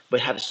want. But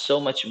have so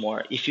much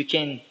more. If you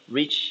can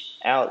reach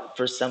out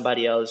for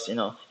somebody else, and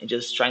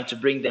just trying to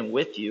bring them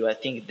with you, I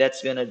think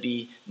that's gonna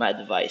be my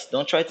advice.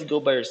 Don't try to go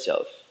by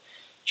yourself.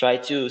 Try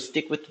to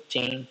stick with the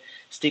team,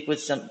 stick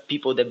with some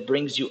people that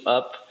brings you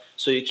up,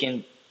 so you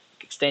can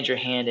extend your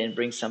hand and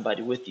bring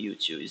somebody with you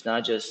too. It's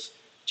not just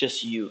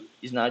you.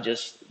 It's not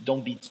just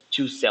don't be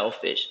too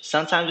selfish.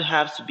 Sometimes you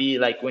have to be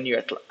like when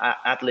you're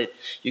athlete,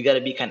 you got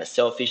to be kind of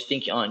selfish,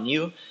 thinking on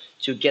you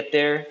to get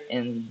there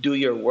and do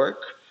your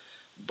work.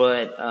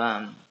 But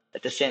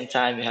at the same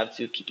time, you have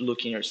to keep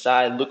looking your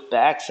side, look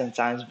back.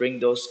 Sometimes bring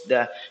those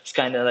that it's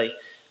kind of like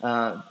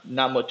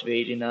not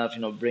motivated enough.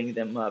 Bring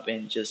them up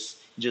and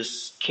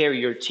just carry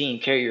your team,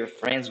 carry your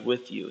friends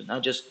with you.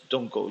 Not just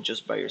don't go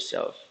just by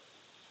yourself.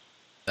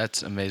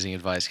 That's amazing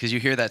advice because you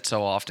hear that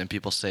so often.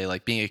 People say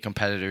like being a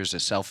competitor is a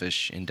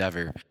selfish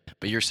endeavor,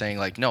 but you're saying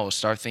like no,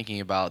 start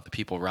thinking about the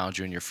people around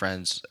you and your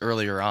friends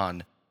earlier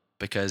on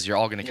because you're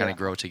all going to kind Yeah. of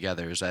grow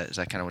together. Is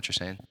that kind of what you're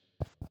saying?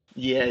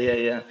 Yeah, yeah,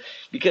 yeah.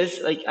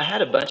 Because like I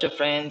had a bunch of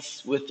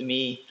friends with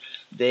me.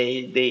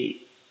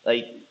 They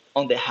like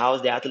on the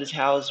house, the athlete's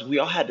house. We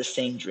all had the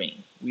same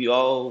dream. We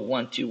all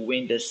want to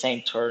win the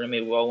same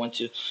tournament. We all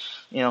want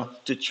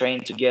to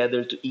train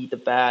together, to eat the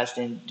best,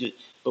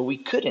 but we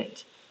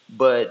couldn't.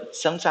 But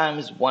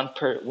sometimes one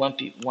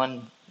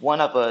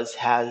of us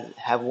has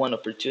have one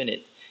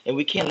opportunity, and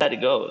we can't let it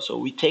go. So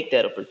we take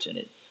that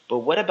opportunity. But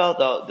what about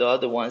the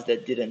other ones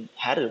that didn't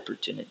have an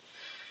opportunity?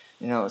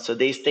 So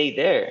they stay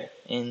there,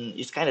 and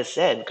it's kind of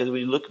sad because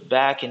when you look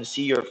back and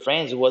see your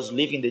friends who was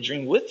living the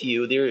dream with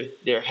you,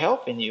 they're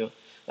helping you.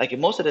 Like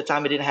most of the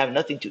time I didn't have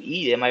nothing to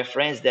eat, and my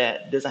friends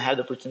that doesn't have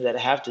the opportunity that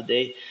I have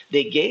today,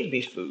 they gave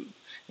me food.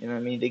 You know what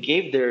I mean? They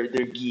gave their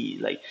gi.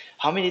 Like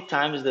how many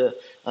times the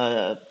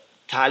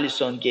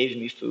Talison gave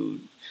me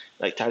food,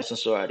 like Tyson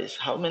Soares.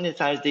 How many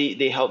times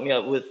they helped me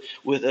out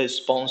with a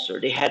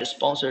sponsor? They had a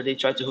sponsor. They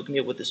tried to hook me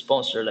up with a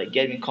sponsor, like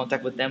get me in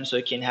contact with them so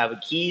I can have a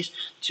keys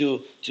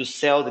to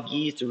sell the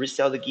geese, to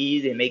resell the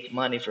geese, and make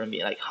money from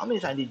me. Like how many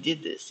times they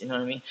did this? You know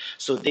what I mean?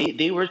 So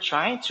they were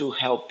trying to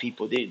help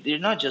people. They're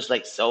not just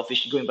like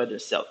selfish going by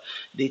themselves.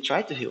 They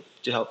try to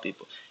help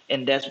people,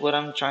 and that's what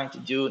I'm trying to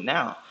do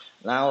now.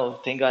 Now,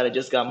 thank God, I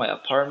just got my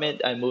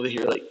apartment. I moved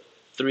here like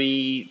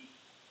three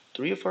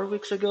 3 or 4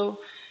 weeks ago,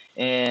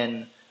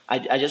 and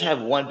I just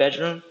have one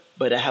bedroom,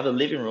 but I have a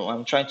living room.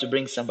 I'm trying to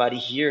bring somebody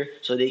here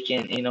so they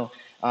can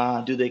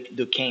do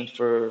the cane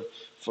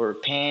for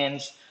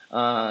pants.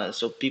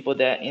 So people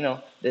that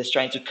that's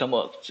trying to come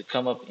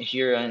up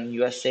here in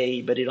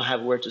USA, but they don't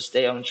have where to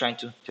stay. I'm trying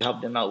to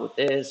help them out with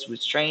this,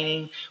 with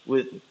training,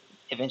 with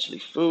eventually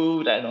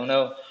food. I don't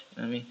know.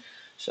 You know what I mean?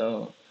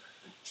 So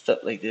stuff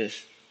like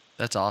this.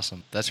 That's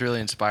awesome. That's really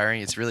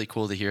inspiring. It's really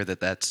cool to hear that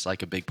that's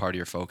like a big part of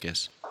your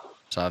focus.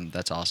 So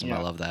that's awesome. I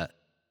Yeah. love that.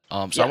 So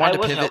I Yeah, I wanted to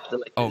was pivot. helped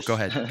like Oh, go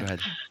this. ahead. Go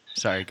ahead.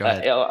 Sorry. Go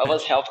ahead. I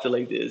was helped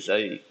like this.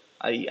 I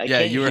Yeah,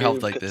 came you were here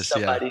helped like because this. Yeah.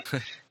 somebody,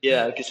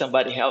 yeah, because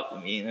somebody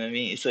helped me. You know what I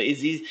mean? So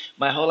it's easy.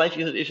 My whole life,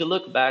 if you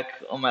look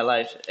back on my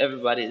life,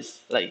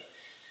 everybody's like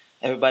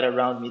everybody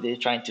around me. They're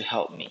trying to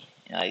help me.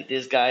 Like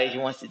this guy, he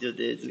wants to do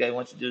this. This guy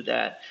wants to do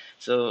that.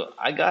 So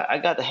I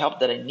got the help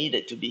that I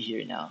needed to be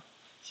here now.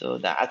 So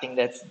that I think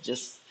that's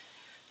just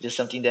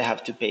something they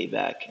have to pay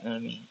back. You know what I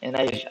mean? And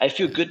I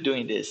feel good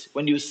doing this.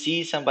 When you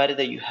see somebody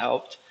that you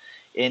helped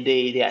and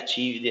they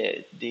achieve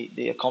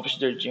they accomplish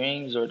their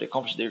dreams or they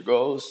accomplish their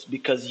goals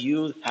because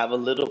you have a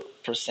little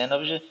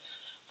percentage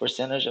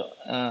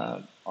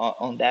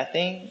on that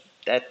thing,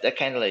 that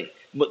kind of like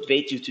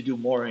motivates you to do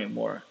more and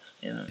more.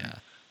 You know what I mean? Yeah.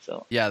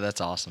 So Yeah,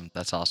 that's awesome.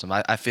 That's awesome.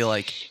 I feel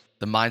like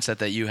the mindset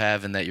that you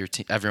have and that your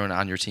everyone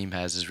on your team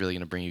has is really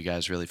going to bring you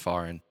guys really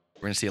far. And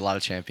we're going to see a lot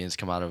of champions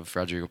come out of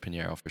Rodrigo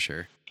Pinheiro for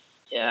sure.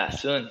 yeah,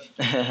 soon.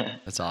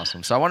 That's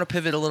awesome. So I want to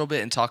pivot a little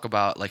bit and talk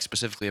about like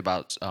specifically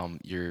about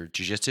your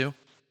jiu-jitsu.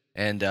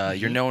 And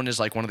you're hmm known as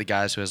like one of the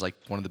guys who has like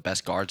one of the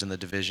best guards in the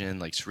division.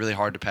 Like it's really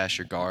hard to pass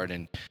your guard,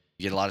 and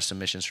you get a lot of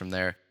submissions from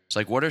there. So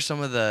like, what are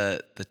some of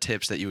the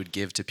tips that you would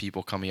give to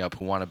people coming up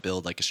who want to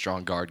build like a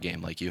strong guard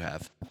game like you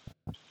have?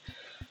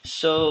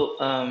 So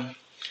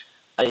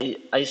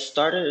I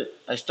started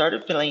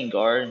playing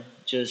guard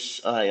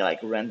just like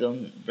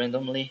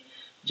randomly.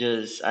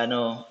 Just I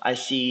know I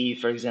see,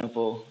 for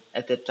example,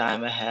 at that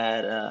time I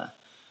had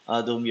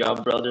the Mia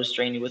brothers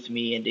training with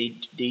me, and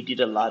they did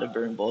a lot of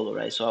burn bolo,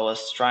 right? So I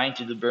was trying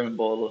to do burn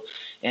bolo,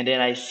 and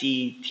then I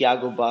see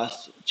Tiago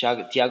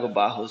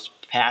Barros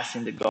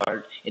passing the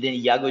guard, and then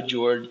Iago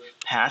Jord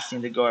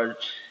passing the guard,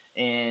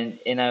 and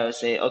I would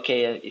say,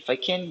 okay, if I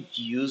can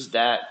use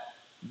that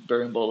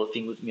burn ball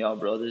thing with Meow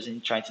Brothers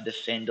and trying to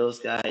defend those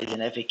guys.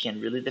 And if I can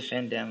really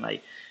defend them,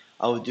 like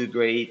I would do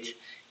great.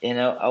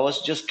 I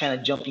was just kind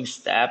of jumping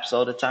steps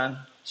all the time.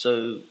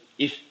 So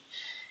if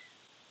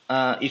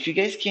you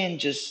guys can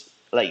just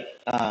like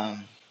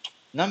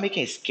not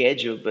making a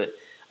schedule, but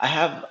I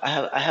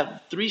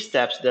have 3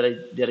 steps that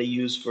I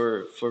use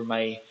for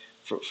my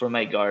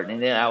garden,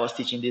 and then I was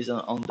teaching this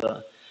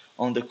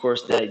on the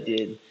course that I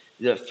did.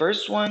 The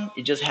first one,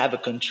 you just have a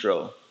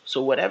control.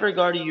 So whatever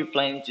guard you're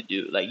planning to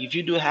do, like if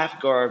you do half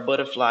guard,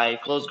 butterfly,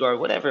 close guard,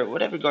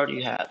 whatever guard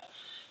you have,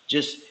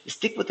 just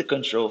stick with the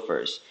control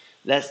first.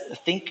 Let's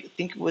think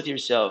with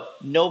yourself.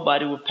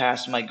 Nobody will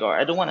pass my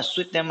guard. I don't want to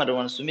sweep them. I don't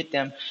want to submit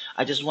them.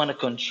 I just want to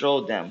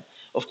control them.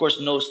 Of course,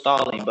 no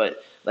stalling,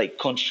 but like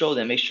control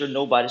them. Make sure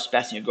nobody's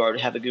passing your guard.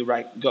 Have a good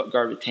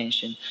guard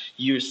retention.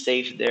 You're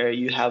safe there.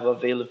 You have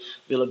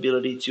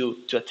availability to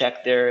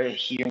attack there,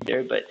 here and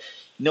there, but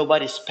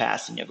nobody's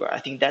passing your guard. I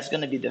think that's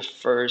gonna be the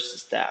first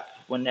step.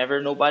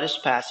 Whenever nobody's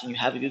passing, you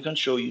have a good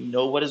control. You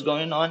know what is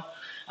going on.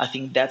 I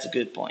think that's a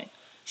good point.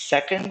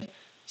 Second,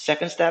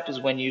 second step is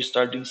when you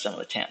start doing some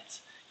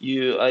attempts.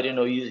 I don't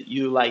know,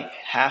 you like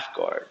half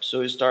guard,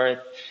 so you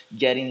start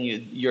getting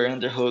your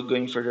underhook,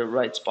 going for the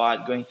right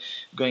spot,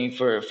 going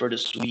for the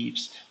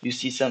sweeps. You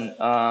see some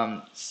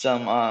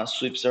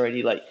sweeps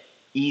already like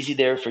easy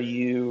there for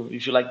you.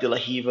 If you like the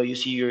lahiva, you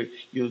see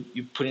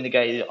you putting the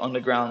guy on the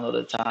ground all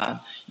the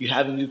time. You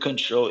having good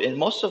control, and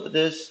most of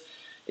this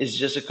is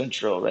just a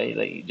control, right?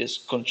 Like you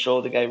just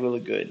control the guy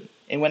really good.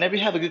 And whenever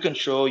you have a good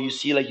control, you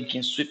see like you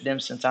can sweep them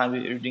sometimes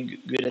with you're doing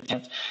good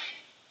attempts.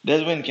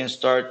 That's when you can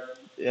start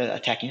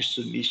attacking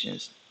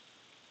submissions.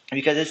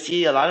 Because I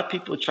see a lot of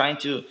people trying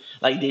to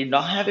like they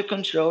don't have a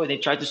control and they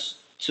try to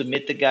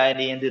submit the guy and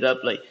they ended up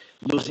like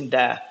losing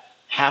that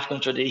half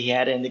control that he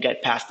had and the guy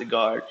passed the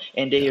guard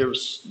and Yeah.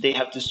 they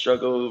have to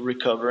struggle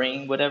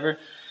recovering whatever.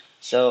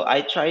 So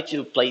I try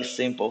to play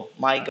simple.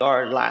 My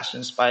guard, lasso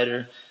and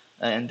spider,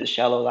 and the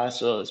shallow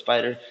lasso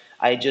spider.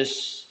 I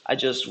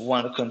just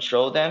want to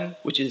control them,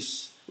 which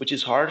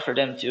is hard for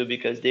them too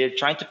because they're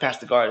trying to pass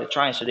the guard. They're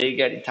trying, so they're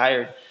getting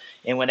tired.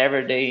 And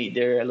whenever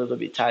they're a little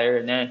bit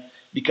tired, and then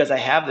because I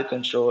have the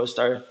control, I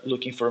start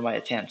looking for my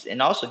attempts,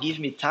 and also give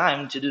me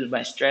time to do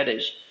my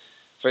strategy.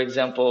 For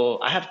example,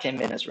 I have 10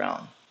 minutes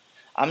round.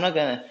 I'm not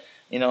gonna,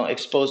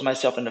 expose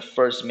myself in the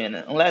first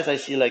minute unless I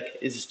see like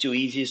it's too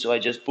easy. So I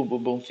just boom,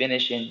 boom, boom,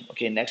 finish and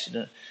okay,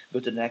 go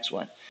to the next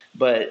one.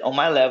 But on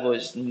my level,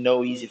 it's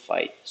no easy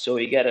fight. So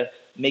you gotta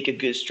make a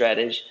good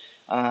strategy,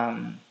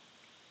 um,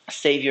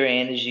 save your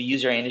energy,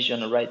 use your energy on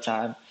the right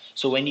time.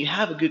 So when you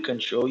have a good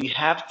control, you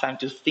have time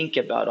to think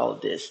about all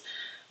this.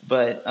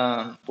 But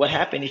what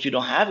happened if you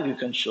don't have a good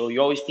control?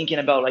 You're always thinking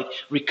about like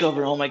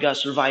recover. Oh my God,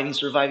 surviving,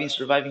 surviving,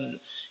 surviving.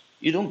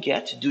 You don't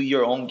get to do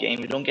your own game.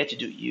 You don't get to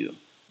do you.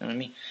 You know what I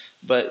mean?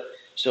 But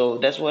so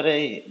that's what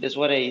I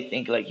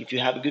think. Like if you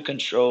have a good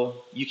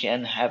control, you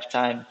can have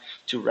time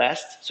to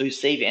rest. So you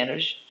save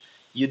energy.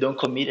 you don't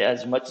commit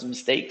as much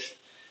mistakes.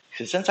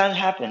 Because sometimes it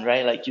happen,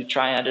 right? Like you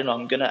try, I don't know,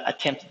 I'm gonna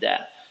attempt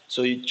that.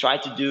 So you try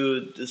to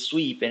do the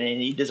sweep and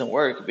it doesn't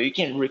work, but you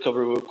can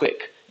recover real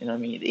quick. You know what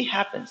I mean? It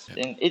happens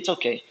Yeah. and it's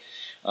okay.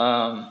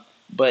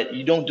 But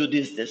you don't do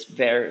this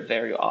very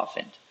very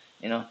often.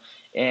 You know,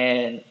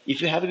 and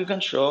if you have a good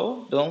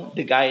control, don't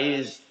the guy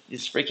is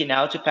freaking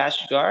out to pass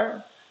your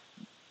guard,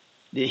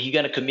 he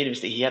gonna commit a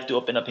mistake. He have to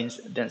open up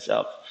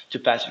himself to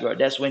pass your guard.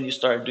 That's when you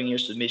start doing your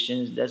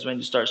submissions. That's when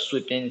you start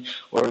sweeping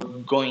or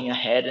going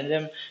ahead in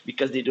them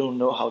because they don't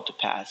know how to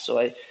pass. So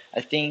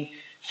I think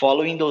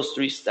following those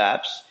three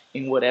steps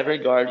in whatever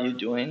guard you're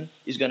doing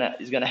is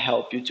gonna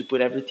help you to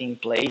put everything in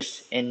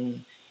place.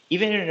 And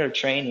even in your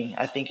training,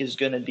 I think it's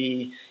gonna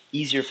be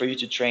easier for you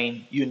to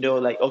train. You know,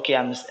 like okay,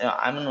 I'm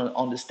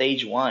on the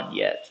stage one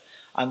yet.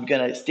 I'm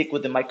gonna stick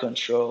with my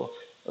control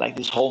like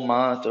this whole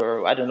month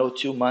or I don't know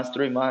 2 months,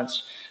 3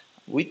 months.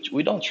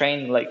 We don't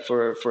train like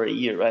for a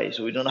year, right?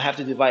 So we don't have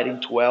to divide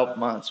in 12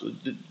 months. We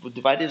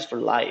divide this for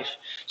life.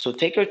 So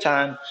take your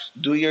time,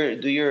 do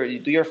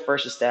your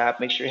first step.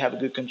 Make sure you have a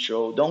good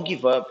control. Don't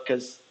give up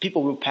because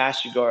people will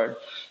pass your guard,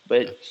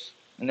 but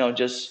Yeah.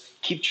 just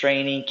keep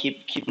training,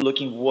 keep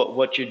looking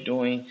what you're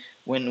doing.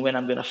 When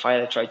I'm gonna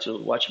fight, I try to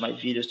watch my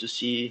videos to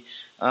see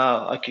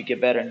I could get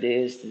better in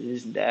this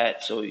and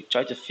that. So you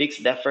try to fix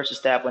that first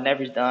step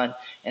whenever it's done,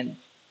 and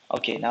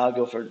okay, now I'll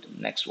go for the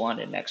next one,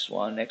 and next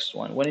one, next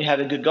one. When you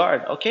have a good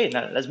guard, okay,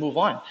 now let's move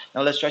on.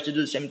 Now let's try to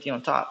do the same thing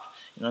on top.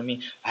 You know what I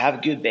mean? I have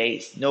a good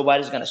base.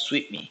 Nobody's gonna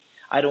sweep me.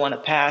 I don't want to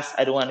pass.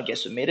 I don't want to get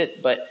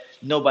submitted, but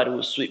nobody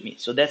will sweep me.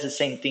 So that's the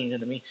same thing. You know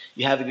what I mean?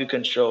 You have a good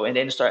control, and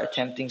then you start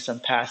attempting some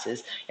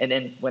passes, and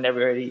then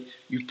whenever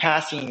you're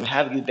passing, you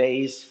have a good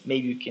base.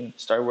 Maybe you can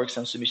start work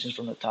some submissions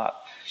from the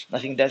top. I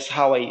think that's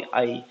how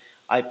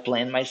I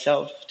plan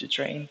myself to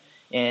train.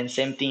 And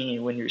same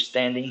thing when you're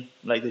standing,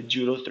 like the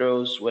judo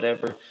throws,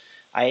 whatever.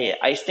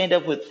 I stand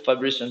up with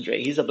Fabrice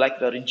Andre. He's a black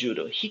belt in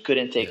judo. He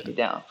couldn't take Yeah. me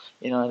down.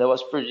 That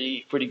was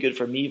pretty good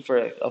for me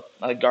for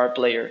a guard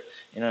player.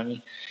 You know what I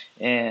mean?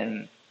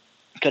 And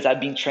because I've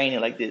been training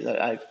like this,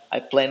 I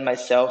plan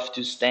myself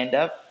to stand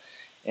up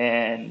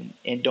and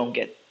don't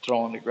get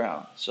thrown on the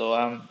ground. So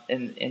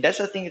and that's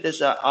the thing. That's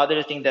the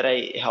other thing that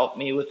I helped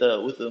me with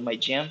my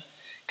gym,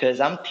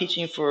 because I'm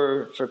teaching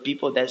for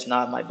people that's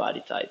not my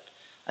body type.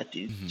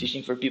 Hmm.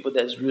 Teaching for people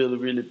that's really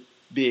really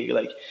big.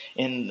 Like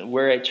in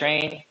where I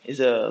train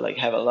is a like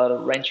have a lot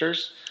of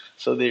ranchers,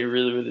 so they're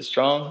really really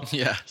strong.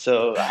 Yeah.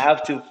 So I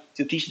have to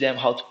teach them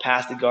how to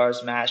pass the guard,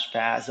 smash,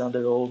 pass,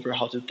 under, over,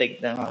 how to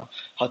take them,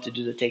 how to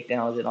do the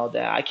takedowns and all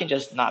that. I can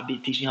just not be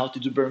teaching how to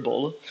do burn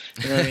bolo.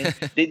 You know what I mean?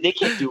 They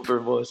can't do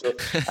burn bolo, so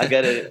I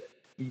gotta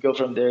go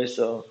from there.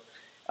 So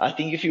I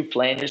think if you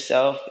plan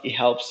yourself, it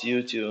helps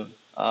you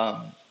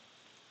um,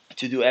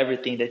 to do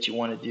everything that you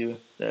want to do,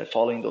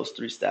 following those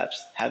three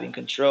steps, having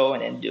control,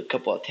 and then do a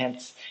couple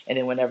attempts, and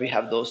then whenever you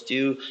have those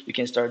two, you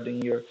can start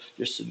doing your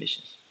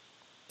submissions.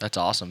 That's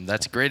awesome.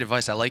 That's great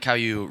advice. I like how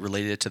you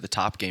related it to the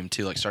top game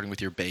too, like starting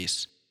with your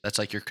base. That's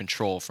like your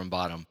control from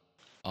bottom.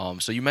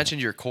 So you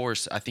mentioned your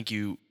course. I think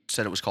you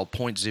said it was called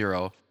point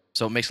zero.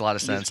 So it makes a lot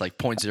of Yes. sense. Like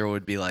point zero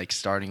would be like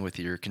starting with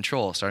your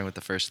control, starting with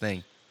the first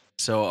thing.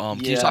 So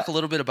can you Yeah. talk a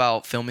little bit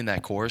about filming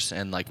that course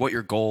and like what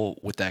your goal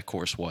with that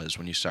course was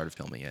when you started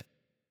filming it?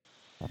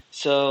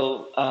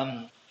 So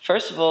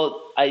first of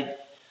all, I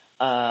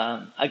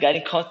got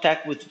in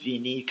contact with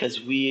Vinny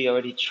because we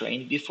already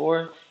trained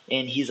before,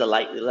 and he's a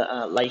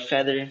light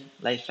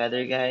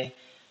feather guy,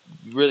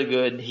 really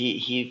good.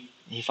 He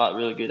fought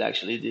really good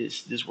actually.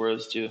 This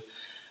worlds too.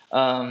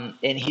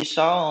 And he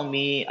saw on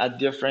me a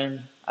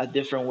different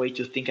way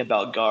to think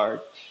about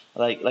guard.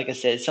 Like I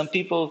said, some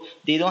people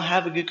they don't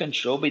have a good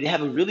control, but they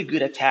have a really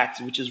good attack,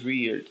 which is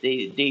weird.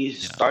 They Yeah.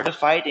 start a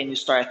fight and you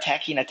start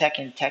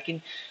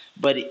attacking.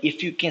 But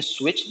if you can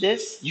switch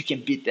this, you can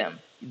beat them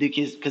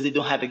because they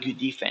don't have a good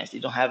defense. They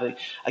don't have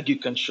a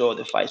good control of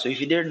the fight. So if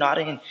they're not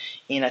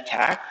in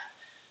attack,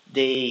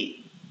 they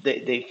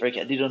they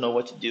forget. They don't know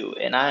what to do.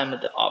 And I am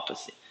the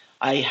opposite.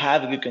 I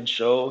have a good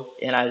control,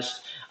 and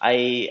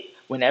I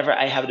whenever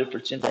I have the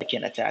opportunity, I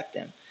can attack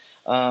them.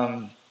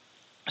 Um,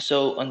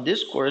 so on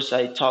this course,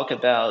 I talk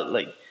about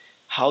like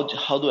how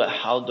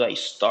do I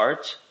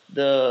start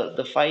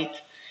the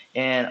fight,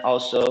 and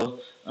also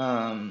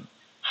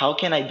how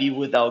can I be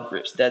without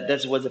grips.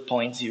 That's what the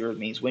point zero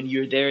means. When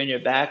you're there in your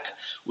back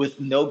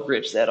with no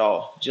grips at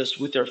all, just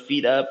with your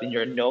feet up and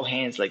your no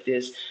hands like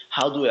this.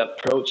 How do I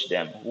approach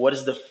them? What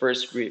is the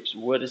first grips?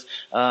 What is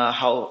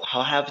how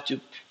I have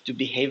to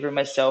behave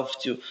myself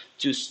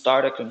to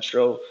start a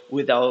control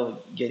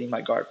without getting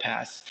my guard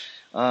pass.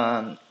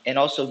 And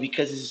also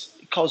because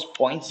it calls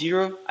point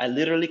zero, I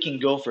literally can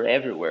go for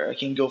everywhere. I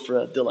can go for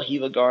a De La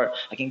Riva guard,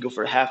 I can go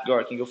for a half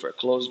guard, I can go for a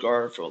close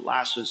guard, for a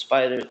lasso,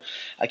 spider.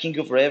 I can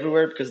go for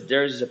everywhere because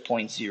there is a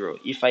point zero.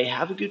 If I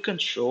have a good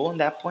control on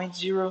that point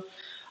zero,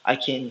 I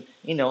can,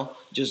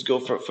 just go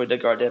for the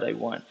guard that I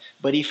want.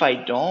 But if I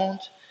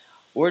don't,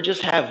 or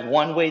just have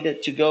one way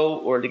to go,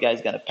 or the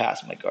guy's gonna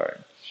pass my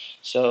guard.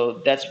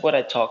 So that's what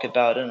I talk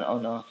about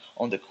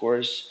on the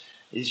course.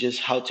 It's just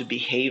how to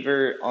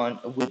behavior on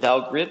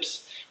without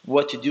grips,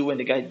 what to do when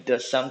the guy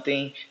does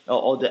something,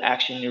 all the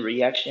action and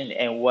reaction,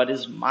 and what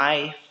is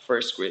my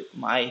first grip,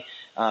 my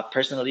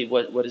personally,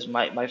 what is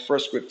my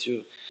first grip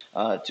to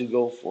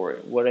go for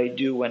it. What I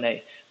do when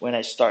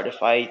I start a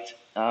fight.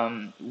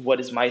 What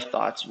is my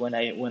thoughts when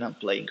I'm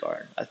playing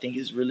guard? I think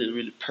it's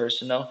really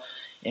personal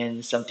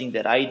and something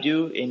that I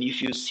do. And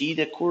if you see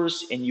the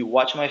course and you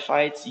watch my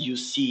fights, you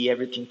see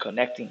everything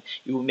connecting.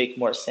 It will make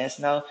more sense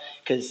now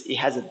because it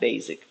has a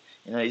basic.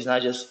 It's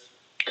not just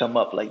come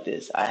up like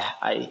this.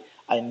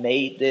 I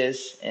made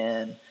this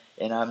and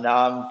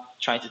I'm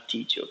trying to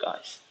teach you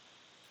guys.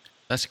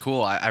 That's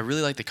cool. I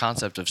really like the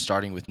concept of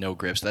starting with no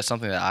grips. That's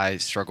something that I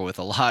struggle with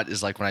a lot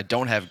is like when I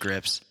don't have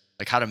grips,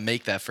 like how to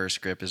make that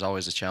first grip is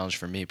always a challenge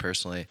for me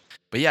personally.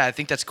 But yeah, I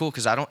think that's cool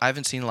because I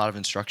haven't seen a lot of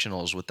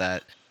instructionals with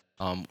that,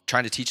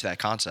 trying to teach that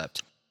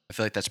concept. I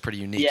feel like that's pretty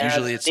unique. Yeah,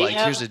 Usually it's they like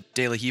here's have. a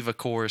De La Hiva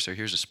course or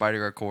here's a Spider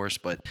Guard course,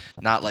 but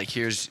not like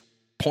here's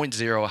point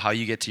zero, how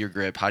you get to your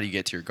grip, how do you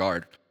get to your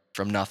guard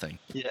from nothing.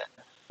 Yeah.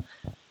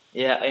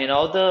 Yeah, and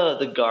all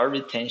the guard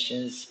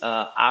retentions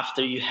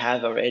after you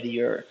have already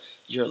your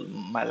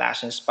my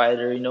lasso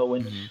spider.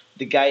 When Hmm.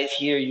 the guy is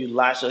here, you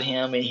lasso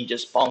him and he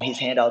just palm his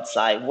hand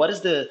outside. What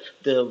is the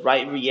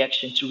right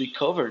reaction to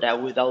recover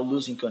that without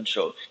losing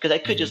control? Because I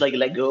could just Hmm. like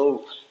let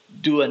go,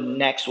 do a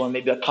next one,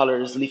 maybe a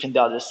color is leaving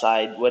the other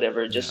side,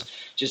 whatever. Yeah.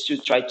 Just to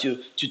try to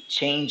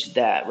change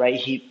that, right?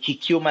 He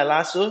killed my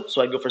lasso,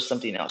 so I go for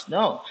something else.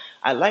 No,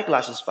 I like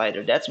lasso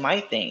spider. That's my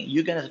thing.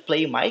 You're gonna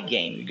play my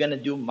game. You're gonna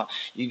do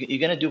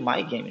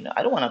my game.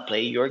 I don't want to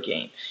play your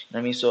game. What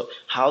I mean? So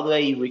how do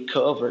I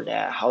recover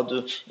that? How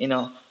do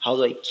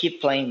I keep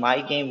playing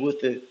my game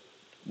with the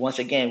once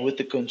again with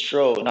the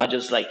control, not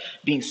just like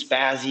being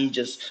spazzy,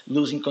 just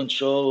losing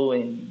control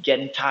and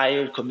getting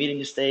tired, committing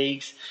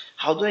mistakes.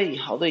 How do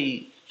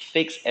I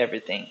fix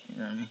everything? You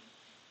know what I mean?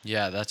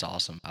 Yeah, that's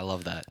awesome. I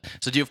love that.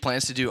 So do you have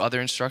plans to do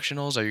other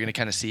instructionals? Are you going to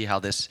kind of see how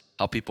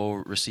people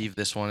receive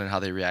this one and how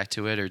they react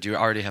to it, or do you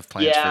already have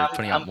plans Yeah, for I'm,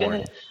 putting out I'm more?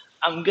 gonna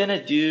I'm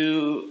gonna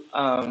do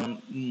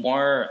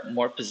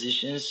more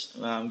positions.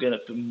 I'm gonna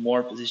put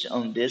more position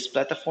on this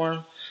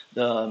platform,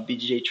 the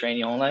BJJ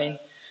Training Online.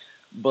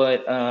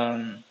 But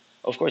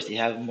of course, they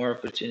have more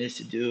opportunities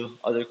to do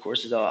other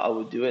courses. I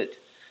will do it.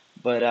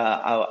 But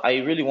I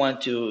really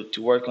want to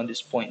work on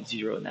this point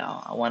zero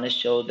now. I want to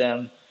show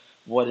them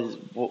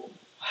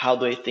how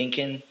do I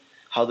thinking,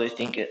 how do I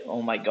think it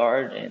on my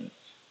guard, and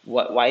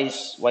why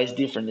is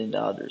different than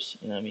the others.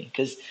 You know what I mean?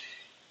 Because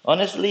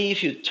honestly,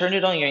 if you turn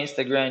it on your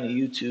Instagram,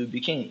 your YouTube,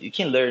 you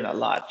can learn a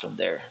lot from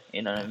there.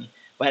 You know what I Yeah. mean?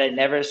 But I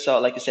never saw,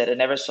 like I said, I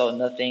never saw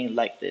nothing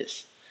like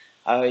this.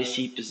 I always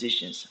see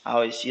positions. I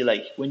always see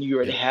like when you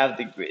already Yeah. have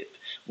the grip,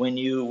 when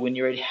you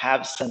already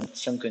have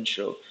some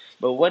control.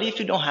 But what if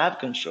you don't have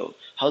control?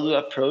 How do you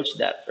approach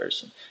that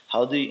person?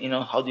 How do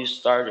you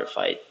start a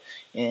fight?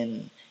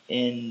 And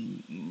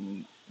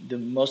the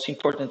most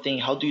important thing,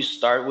 how do you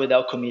start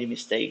without committing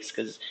mistakes?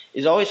 Because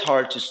it's always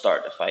hard to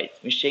start a fight.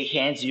 When you shake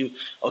hands,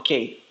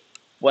 okay,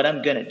 what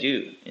I'm gonna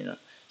do,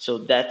 So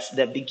that's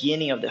the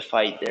beginning of the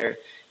fight there.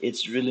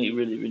 It's really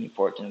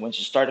important. Once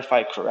you start a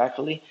fight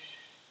correctly,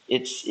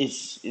 it's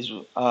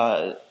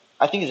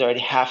I think it's already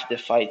half the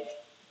fight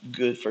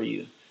good for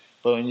you.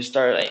 But when you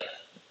start like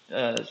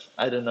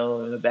I don't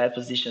know, in a bad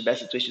position, bad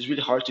situation, it's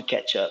really hard to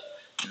catch up.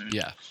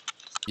 Yeah.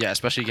 Yeah,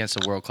 especially against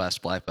a world-class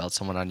black belt,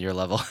 someone on your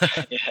level.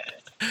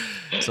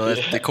 So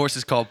the Yeah. course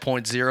is called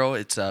Point Zero.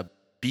 It's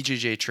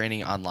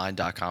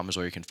bjjtrainingonline.com is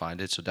where you can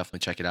find it. So definitely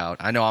check it out.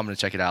 I know I'm going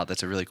to check it out.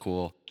 That's a really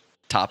cool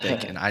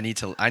topic, and I need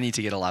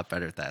to get a lot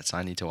better at that. So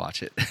I need to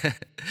watch it.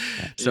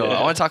 So I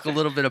Yeah. want to talk a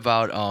little bit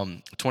about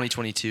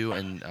 2022,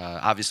 and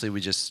obviously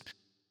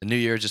the new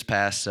year just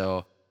passed.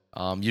 So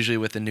usually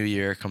with the new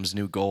year comes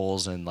new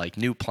goals and like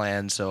new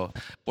plans. So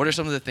what are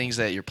some of the things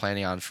that you're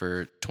planning on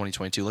for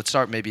 2022? Let's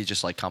start maybe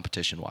just like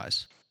competition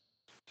wise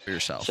for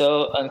yourself.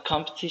 So on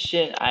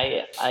competition,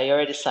 I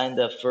already signed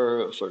up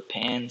for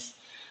pans.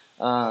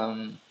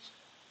 Um,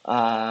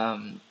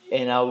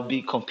 and I will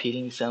be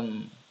competing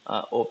some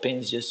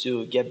opens just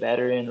to get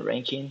better in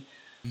ranking.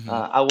 Hmm.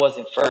 I was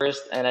in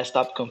first, and I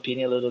stopped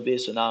competing a little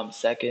bit, so now I'm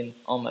second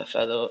on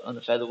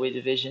the featherweight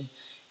division,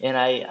 and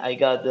I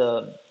got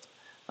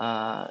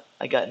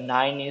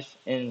 90th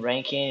in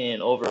ranking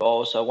and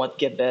overall. So I want to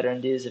get better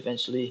in this.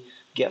 Eventually,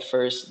 get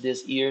first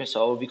this year.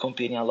 So I will be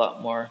competing a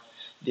lot more.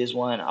 This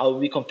one, I will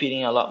be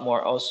competing a lot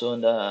more also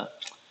in the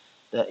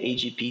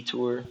AGP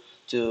tour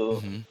to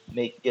Hmm.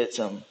 get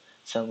some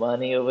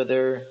money over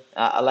there.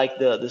 I like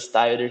the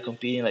style they're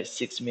competing like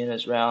 6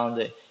 minutes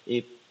round.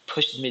 It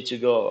pushes me to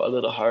go a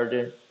little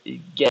harder.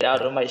 Get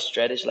out Yeah. of my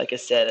strategy. Like I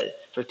said,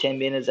 for 10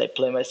 minutes, I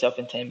play myself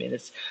in 10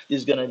 minutes. This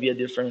is gonna be a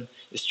different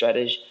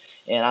strategy.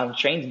 And I'm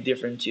training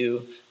different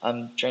too.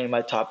 I'm training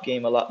my top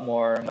game a lot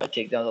more, my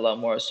takedowns a lot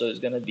more. So it's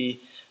gonna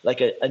be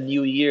like a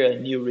new year, a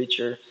new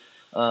Richar,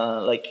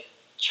 like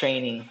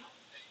training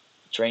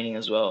training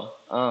as well.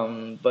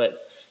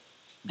 But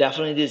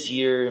definitely this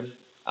year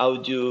I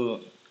would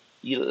do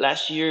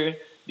last year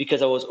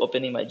because I was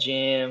opening my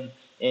gym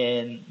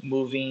and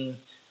moving.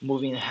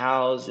 moving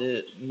house,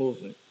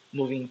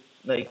 moving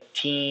like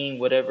team,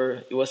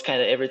 whatever. It was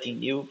kind of everything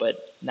new,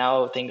 but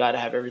now thank God I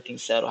have everything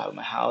settled. I have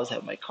my house, I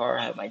have my car,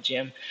 I have my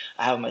gym,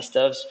 I have my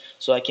stuffs,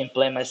 so I can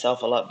plan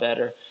myself a lot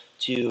better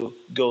to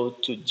go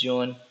to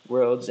June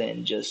Worlds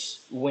and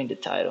just win the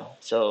title.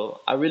 So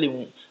I really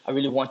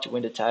want to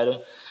win the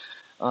title.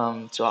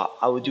 So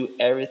I will do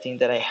everything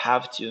that I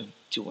have to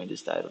win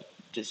this title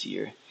this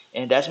year,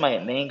 and that's my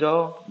main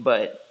goal.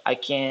 But I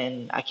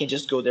can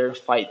just go there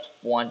fight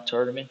one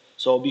tournament.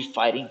 So I'll be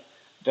fighting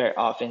very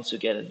often to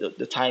get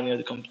the timing of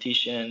the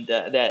competition,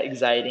 that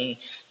exciting.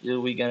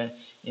 We're gonna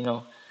you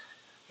know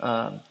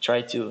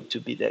try to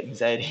beat that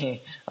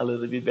anxiety a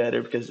little bit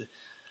better because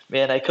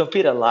man, I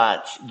compete a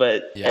lot,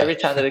 but Yeah. every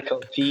time that I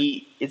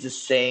compete, it's the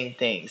same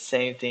thing.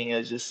 Same thing.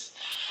 It's just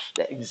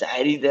that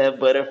anxiety, that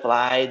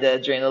butterfly, the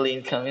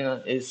adrenaline coming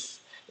on is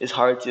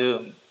hard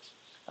to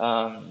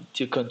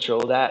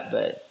control that.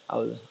 But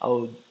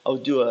I'll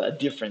do a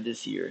different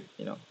this year.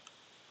 You know.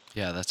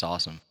 Yeah, that's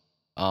awesome.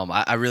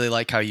 I really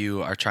like how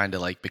you are trying to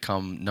like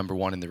become number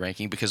one in the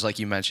ranking because, like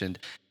you mentioned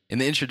in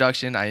the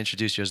introduction, I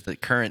introduced you as the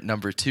current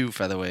number two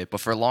featherweight, but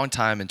for a long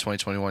time in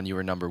 2021, you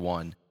were number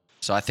one.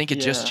 So I think it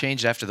just Yeah.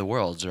 changed after the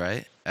Worlds,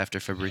 right? After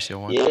Fabricio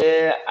won.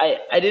 Yeah,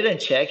 I didn't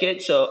check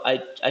it, so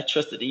I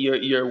trusted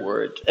your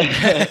word.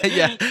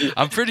 Yeah,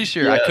 I'm pretty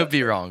sure. I Yeah, could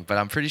be wrong, but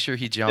I'm pretty sure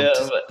he yeah,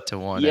 jumped to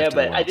one yeah, after the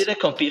but I Worlds. didn't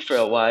compete for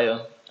a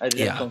while. I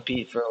didn't Yeah,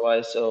 compete for a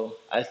while, so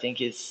I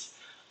think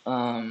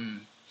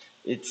um,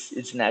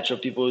 it's natural.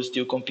 People are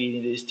still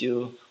competing, they're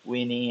still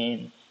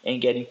winning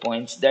and getting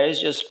points. There is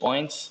just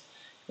points,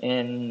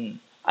 and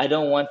I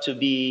don't want to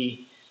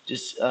be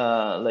just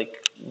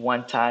like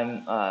one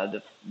time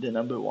the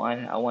number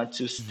one. I want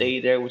to hmm, stay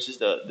there, which is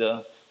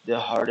the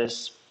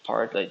hardest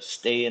part. Like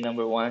stay at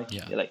number one,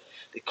 yeah. like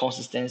the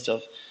consistency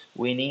of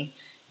winning.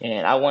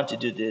 And I want to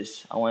do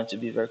this. I want to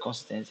be very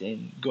consistent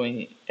in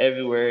going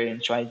everywhere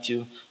and trying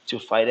to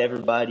fight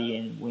everybody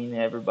and win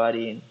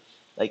everybody and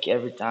like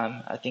every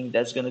time. I think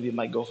that's gonna be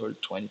my goal for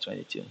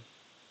 2022.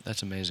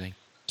 That's amazing.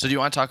 So do you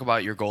want to talk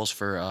about your goals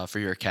for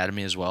your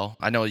academy as well?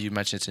 I know you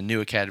mentioned it's a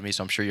new academy,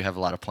 so I'm sure you have a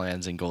lot of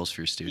plans and goals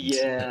for your students.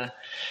 Yeah.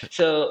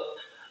 So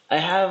I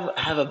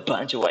have a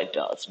bunch of white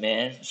belts,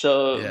 man.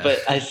 So Yeah. but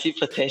I see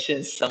potential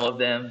in some of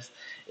them,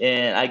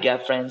 and I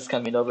got friends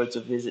coming over to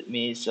visit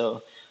me.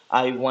 So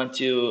I want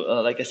to,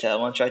 like I said, I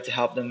want to try to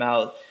help them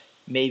out.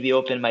 Maybe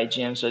open my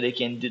gym so they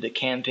can do the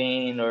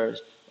campaign or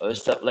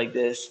stuff like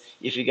this.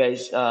 If you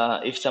guys,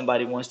 if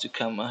somebody wants to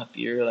come up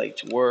here like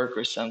to work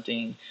or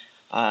something,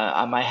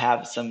 I might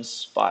have some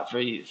spot for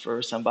you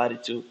for somebody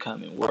to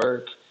come and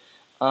work.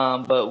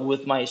 But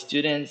with my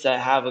students, I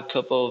have a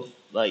couple of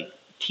like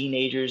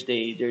teenagers.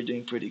 They're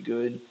doing pretty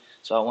good,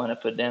 so I want to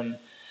put them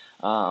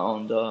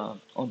on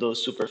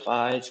those super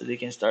fights so they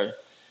can start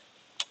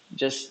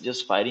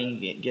just fighting,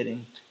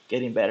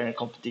 getting better in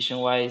competition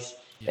wise.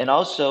 Yeah. And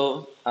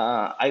also,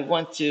 I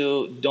want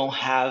to don't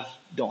have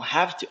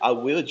to. I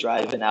will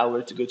drive an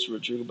hour to go to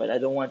Rodrigo, but I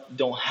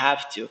don't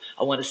have to.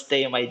 I want to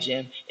stay in my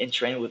gym and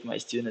train with my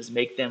students,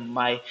 make them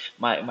my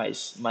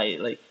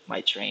like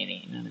my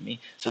training. You know what I mean?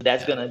 So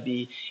that's Yeah. gonna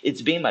be.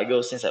 It's been my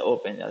goal since I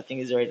opened. I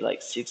think it's already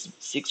like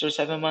six or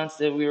 7 months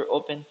that we were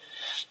open,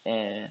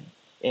 and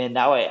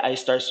now I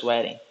start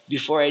sweating.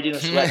 Before I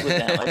didn't sweat with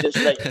them. I just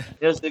like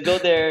just go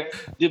there,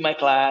 do my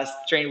class,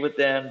 train with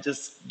them,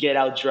 just get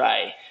out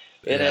dry.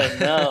 And Yeah. then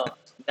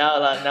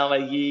now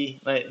my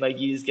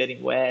gi is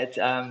getting wet.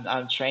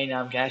 I'm training.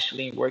 I'm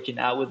actually working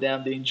out with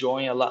them. They're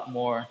enjoying a lot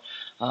more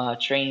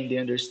training. They're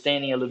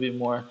understanding a little bit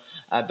more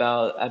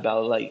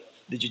about like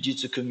the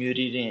jiu-jitsu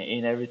community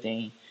and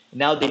everything.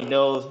 Now they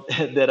know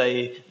that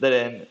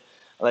I'm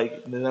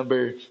like the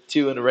number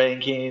two in the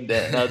ranking.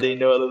 That now they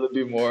know a little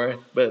bit more.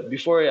 But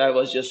before I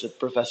was just a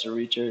Professor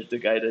Richard, the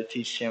guy that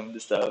teach him the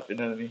stuff. You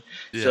know what I mean?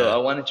 So Yeah. I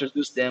want to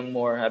introduce them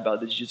more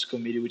about the Jiu-Jitsu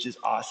community, which is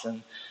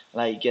awesome.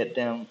 Like get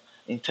them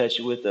in touch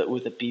with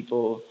the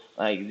people.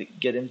 Like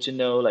get them to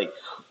know like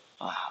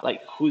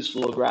who's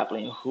flow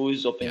grappling,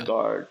 who's open Yeah.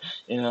 guard.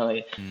 You know,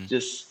 like Mm,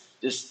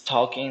 just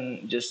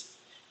talking, just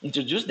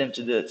introduce them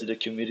to the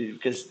community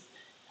because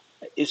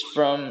is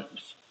from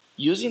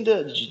using the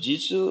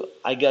jiu-jitsu.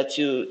 I got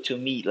to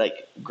meet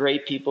like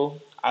great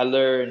people. I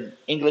learned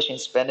English and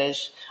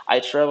Spanish. I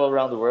travel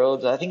around the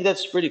world. I think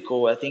that's pretty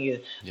cool. I think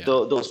yeah.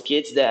 those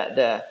kids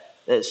that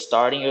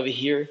starting over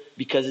here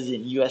because it's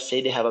in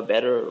USA, they have a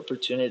better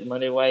opportunity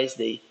money wise.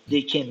 Mm,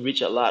 They can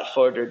reach a lot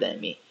further than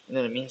me. You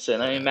know what I mean? So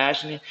now I'm yeah.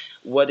 imagining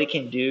what they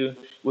can do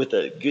with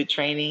a good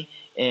training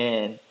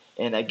and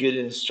a good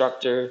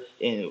instructor,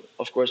 and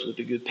of course with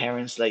the good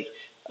parents. Like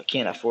I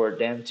can't afford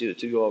them to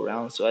go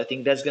around. So I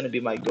think that's gonna be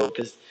my goal.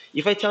 Because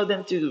if I tell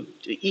them to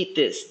eat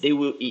this, they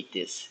will eat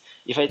this.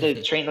 If I tell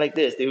them to train like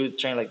this, they will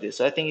train like this.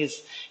 So I think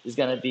it's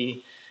gonna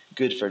be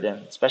good for them,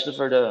 especially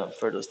for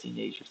those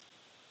teenagers.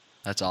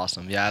 That's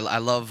awesome. Yeah, I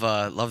love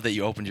that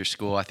you opened your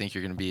school. I think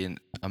you're going to be an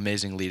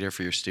amazing leader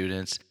for your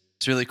students.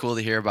 It's really cool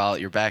to hear about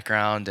your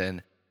background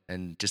and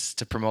just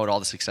to promote all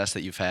the success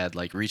that you've had,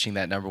 like reaching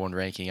that number one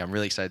ranking. I'm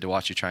really excited to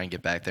watch you try and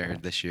get back there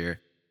this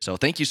year. So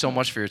thank you so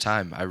much for your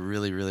time. I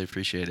really, really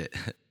appreciate it.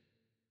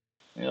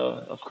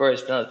 Of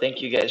course, no,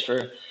 thank you guys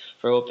for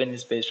opening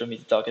space for me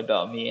to talk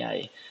about me.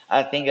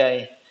 I think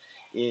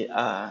it,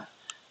 I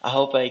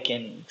hope I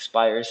can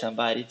inspire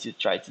somebody to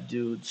try to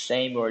do the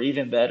same or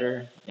even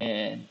better.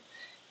 And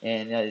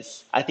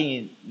I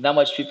think not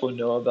much people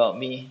know about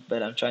me,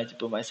 but I'm trying to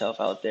put myself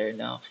out there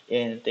now.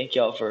 And thank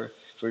y'all for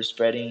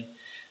spreading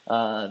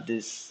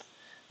this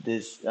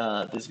this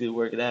good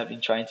work that I've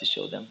been trying to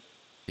show them.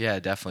 Yeah,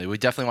 definitely. We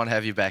definitely want to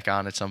have you back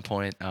on at some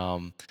point.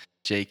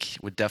 Jake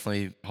would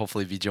definitely,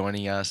 hopefully, be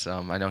joining us.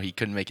 I know he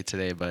couldn't make it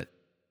today, but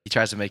he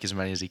tries to make as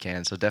many as he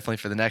can. So definitely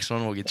for the next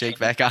one, we'll get Jake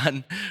back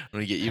on when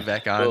we get you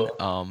back on.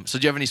 Cool. So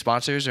do you have any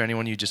sponsors or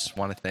anyone you just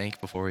want to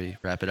thank before we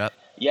wrap it up?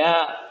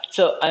 Yeah,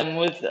 so I'm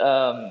with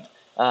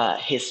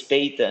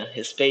Hispata.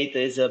 Hispata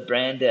is a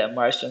brand that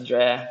Marcio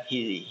Andrea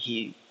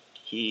he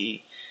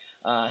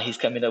he's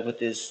coming up with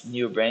this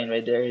new brand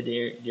right there.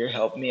 They're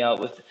helping me out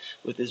with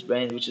this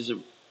brand, which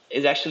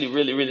is actually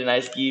really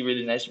nice gi,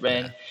 really nice Yeah.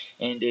 brand,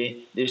 and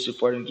they're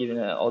supporting, giving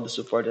all the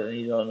support that I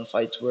need on the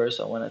fight tour.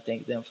 So I want to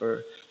thank them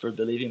for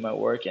believing my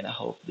work, and I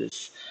hope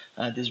this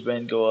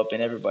brand go up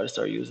and everybody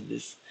start using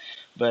this.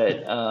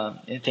 But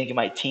and thanking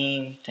my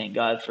team, thank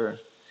God for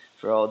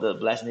all the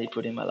blessing they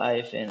put in my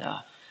life. And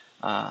uh,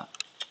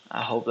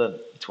 I hope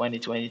that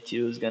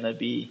 2022 is gonna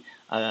be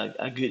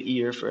a good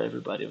year for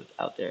everybody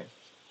out there.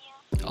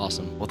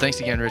 Awesome. Well, thanks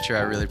again, Richard.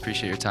 I really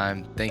appreciate your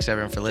time. Thanks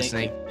everyone for Thank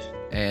listening, you.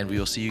 and we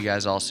will see you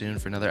guys all soon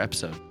for another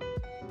episode.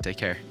 Take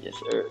care. Yes,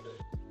 sir.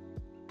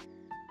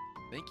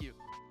 Thank you.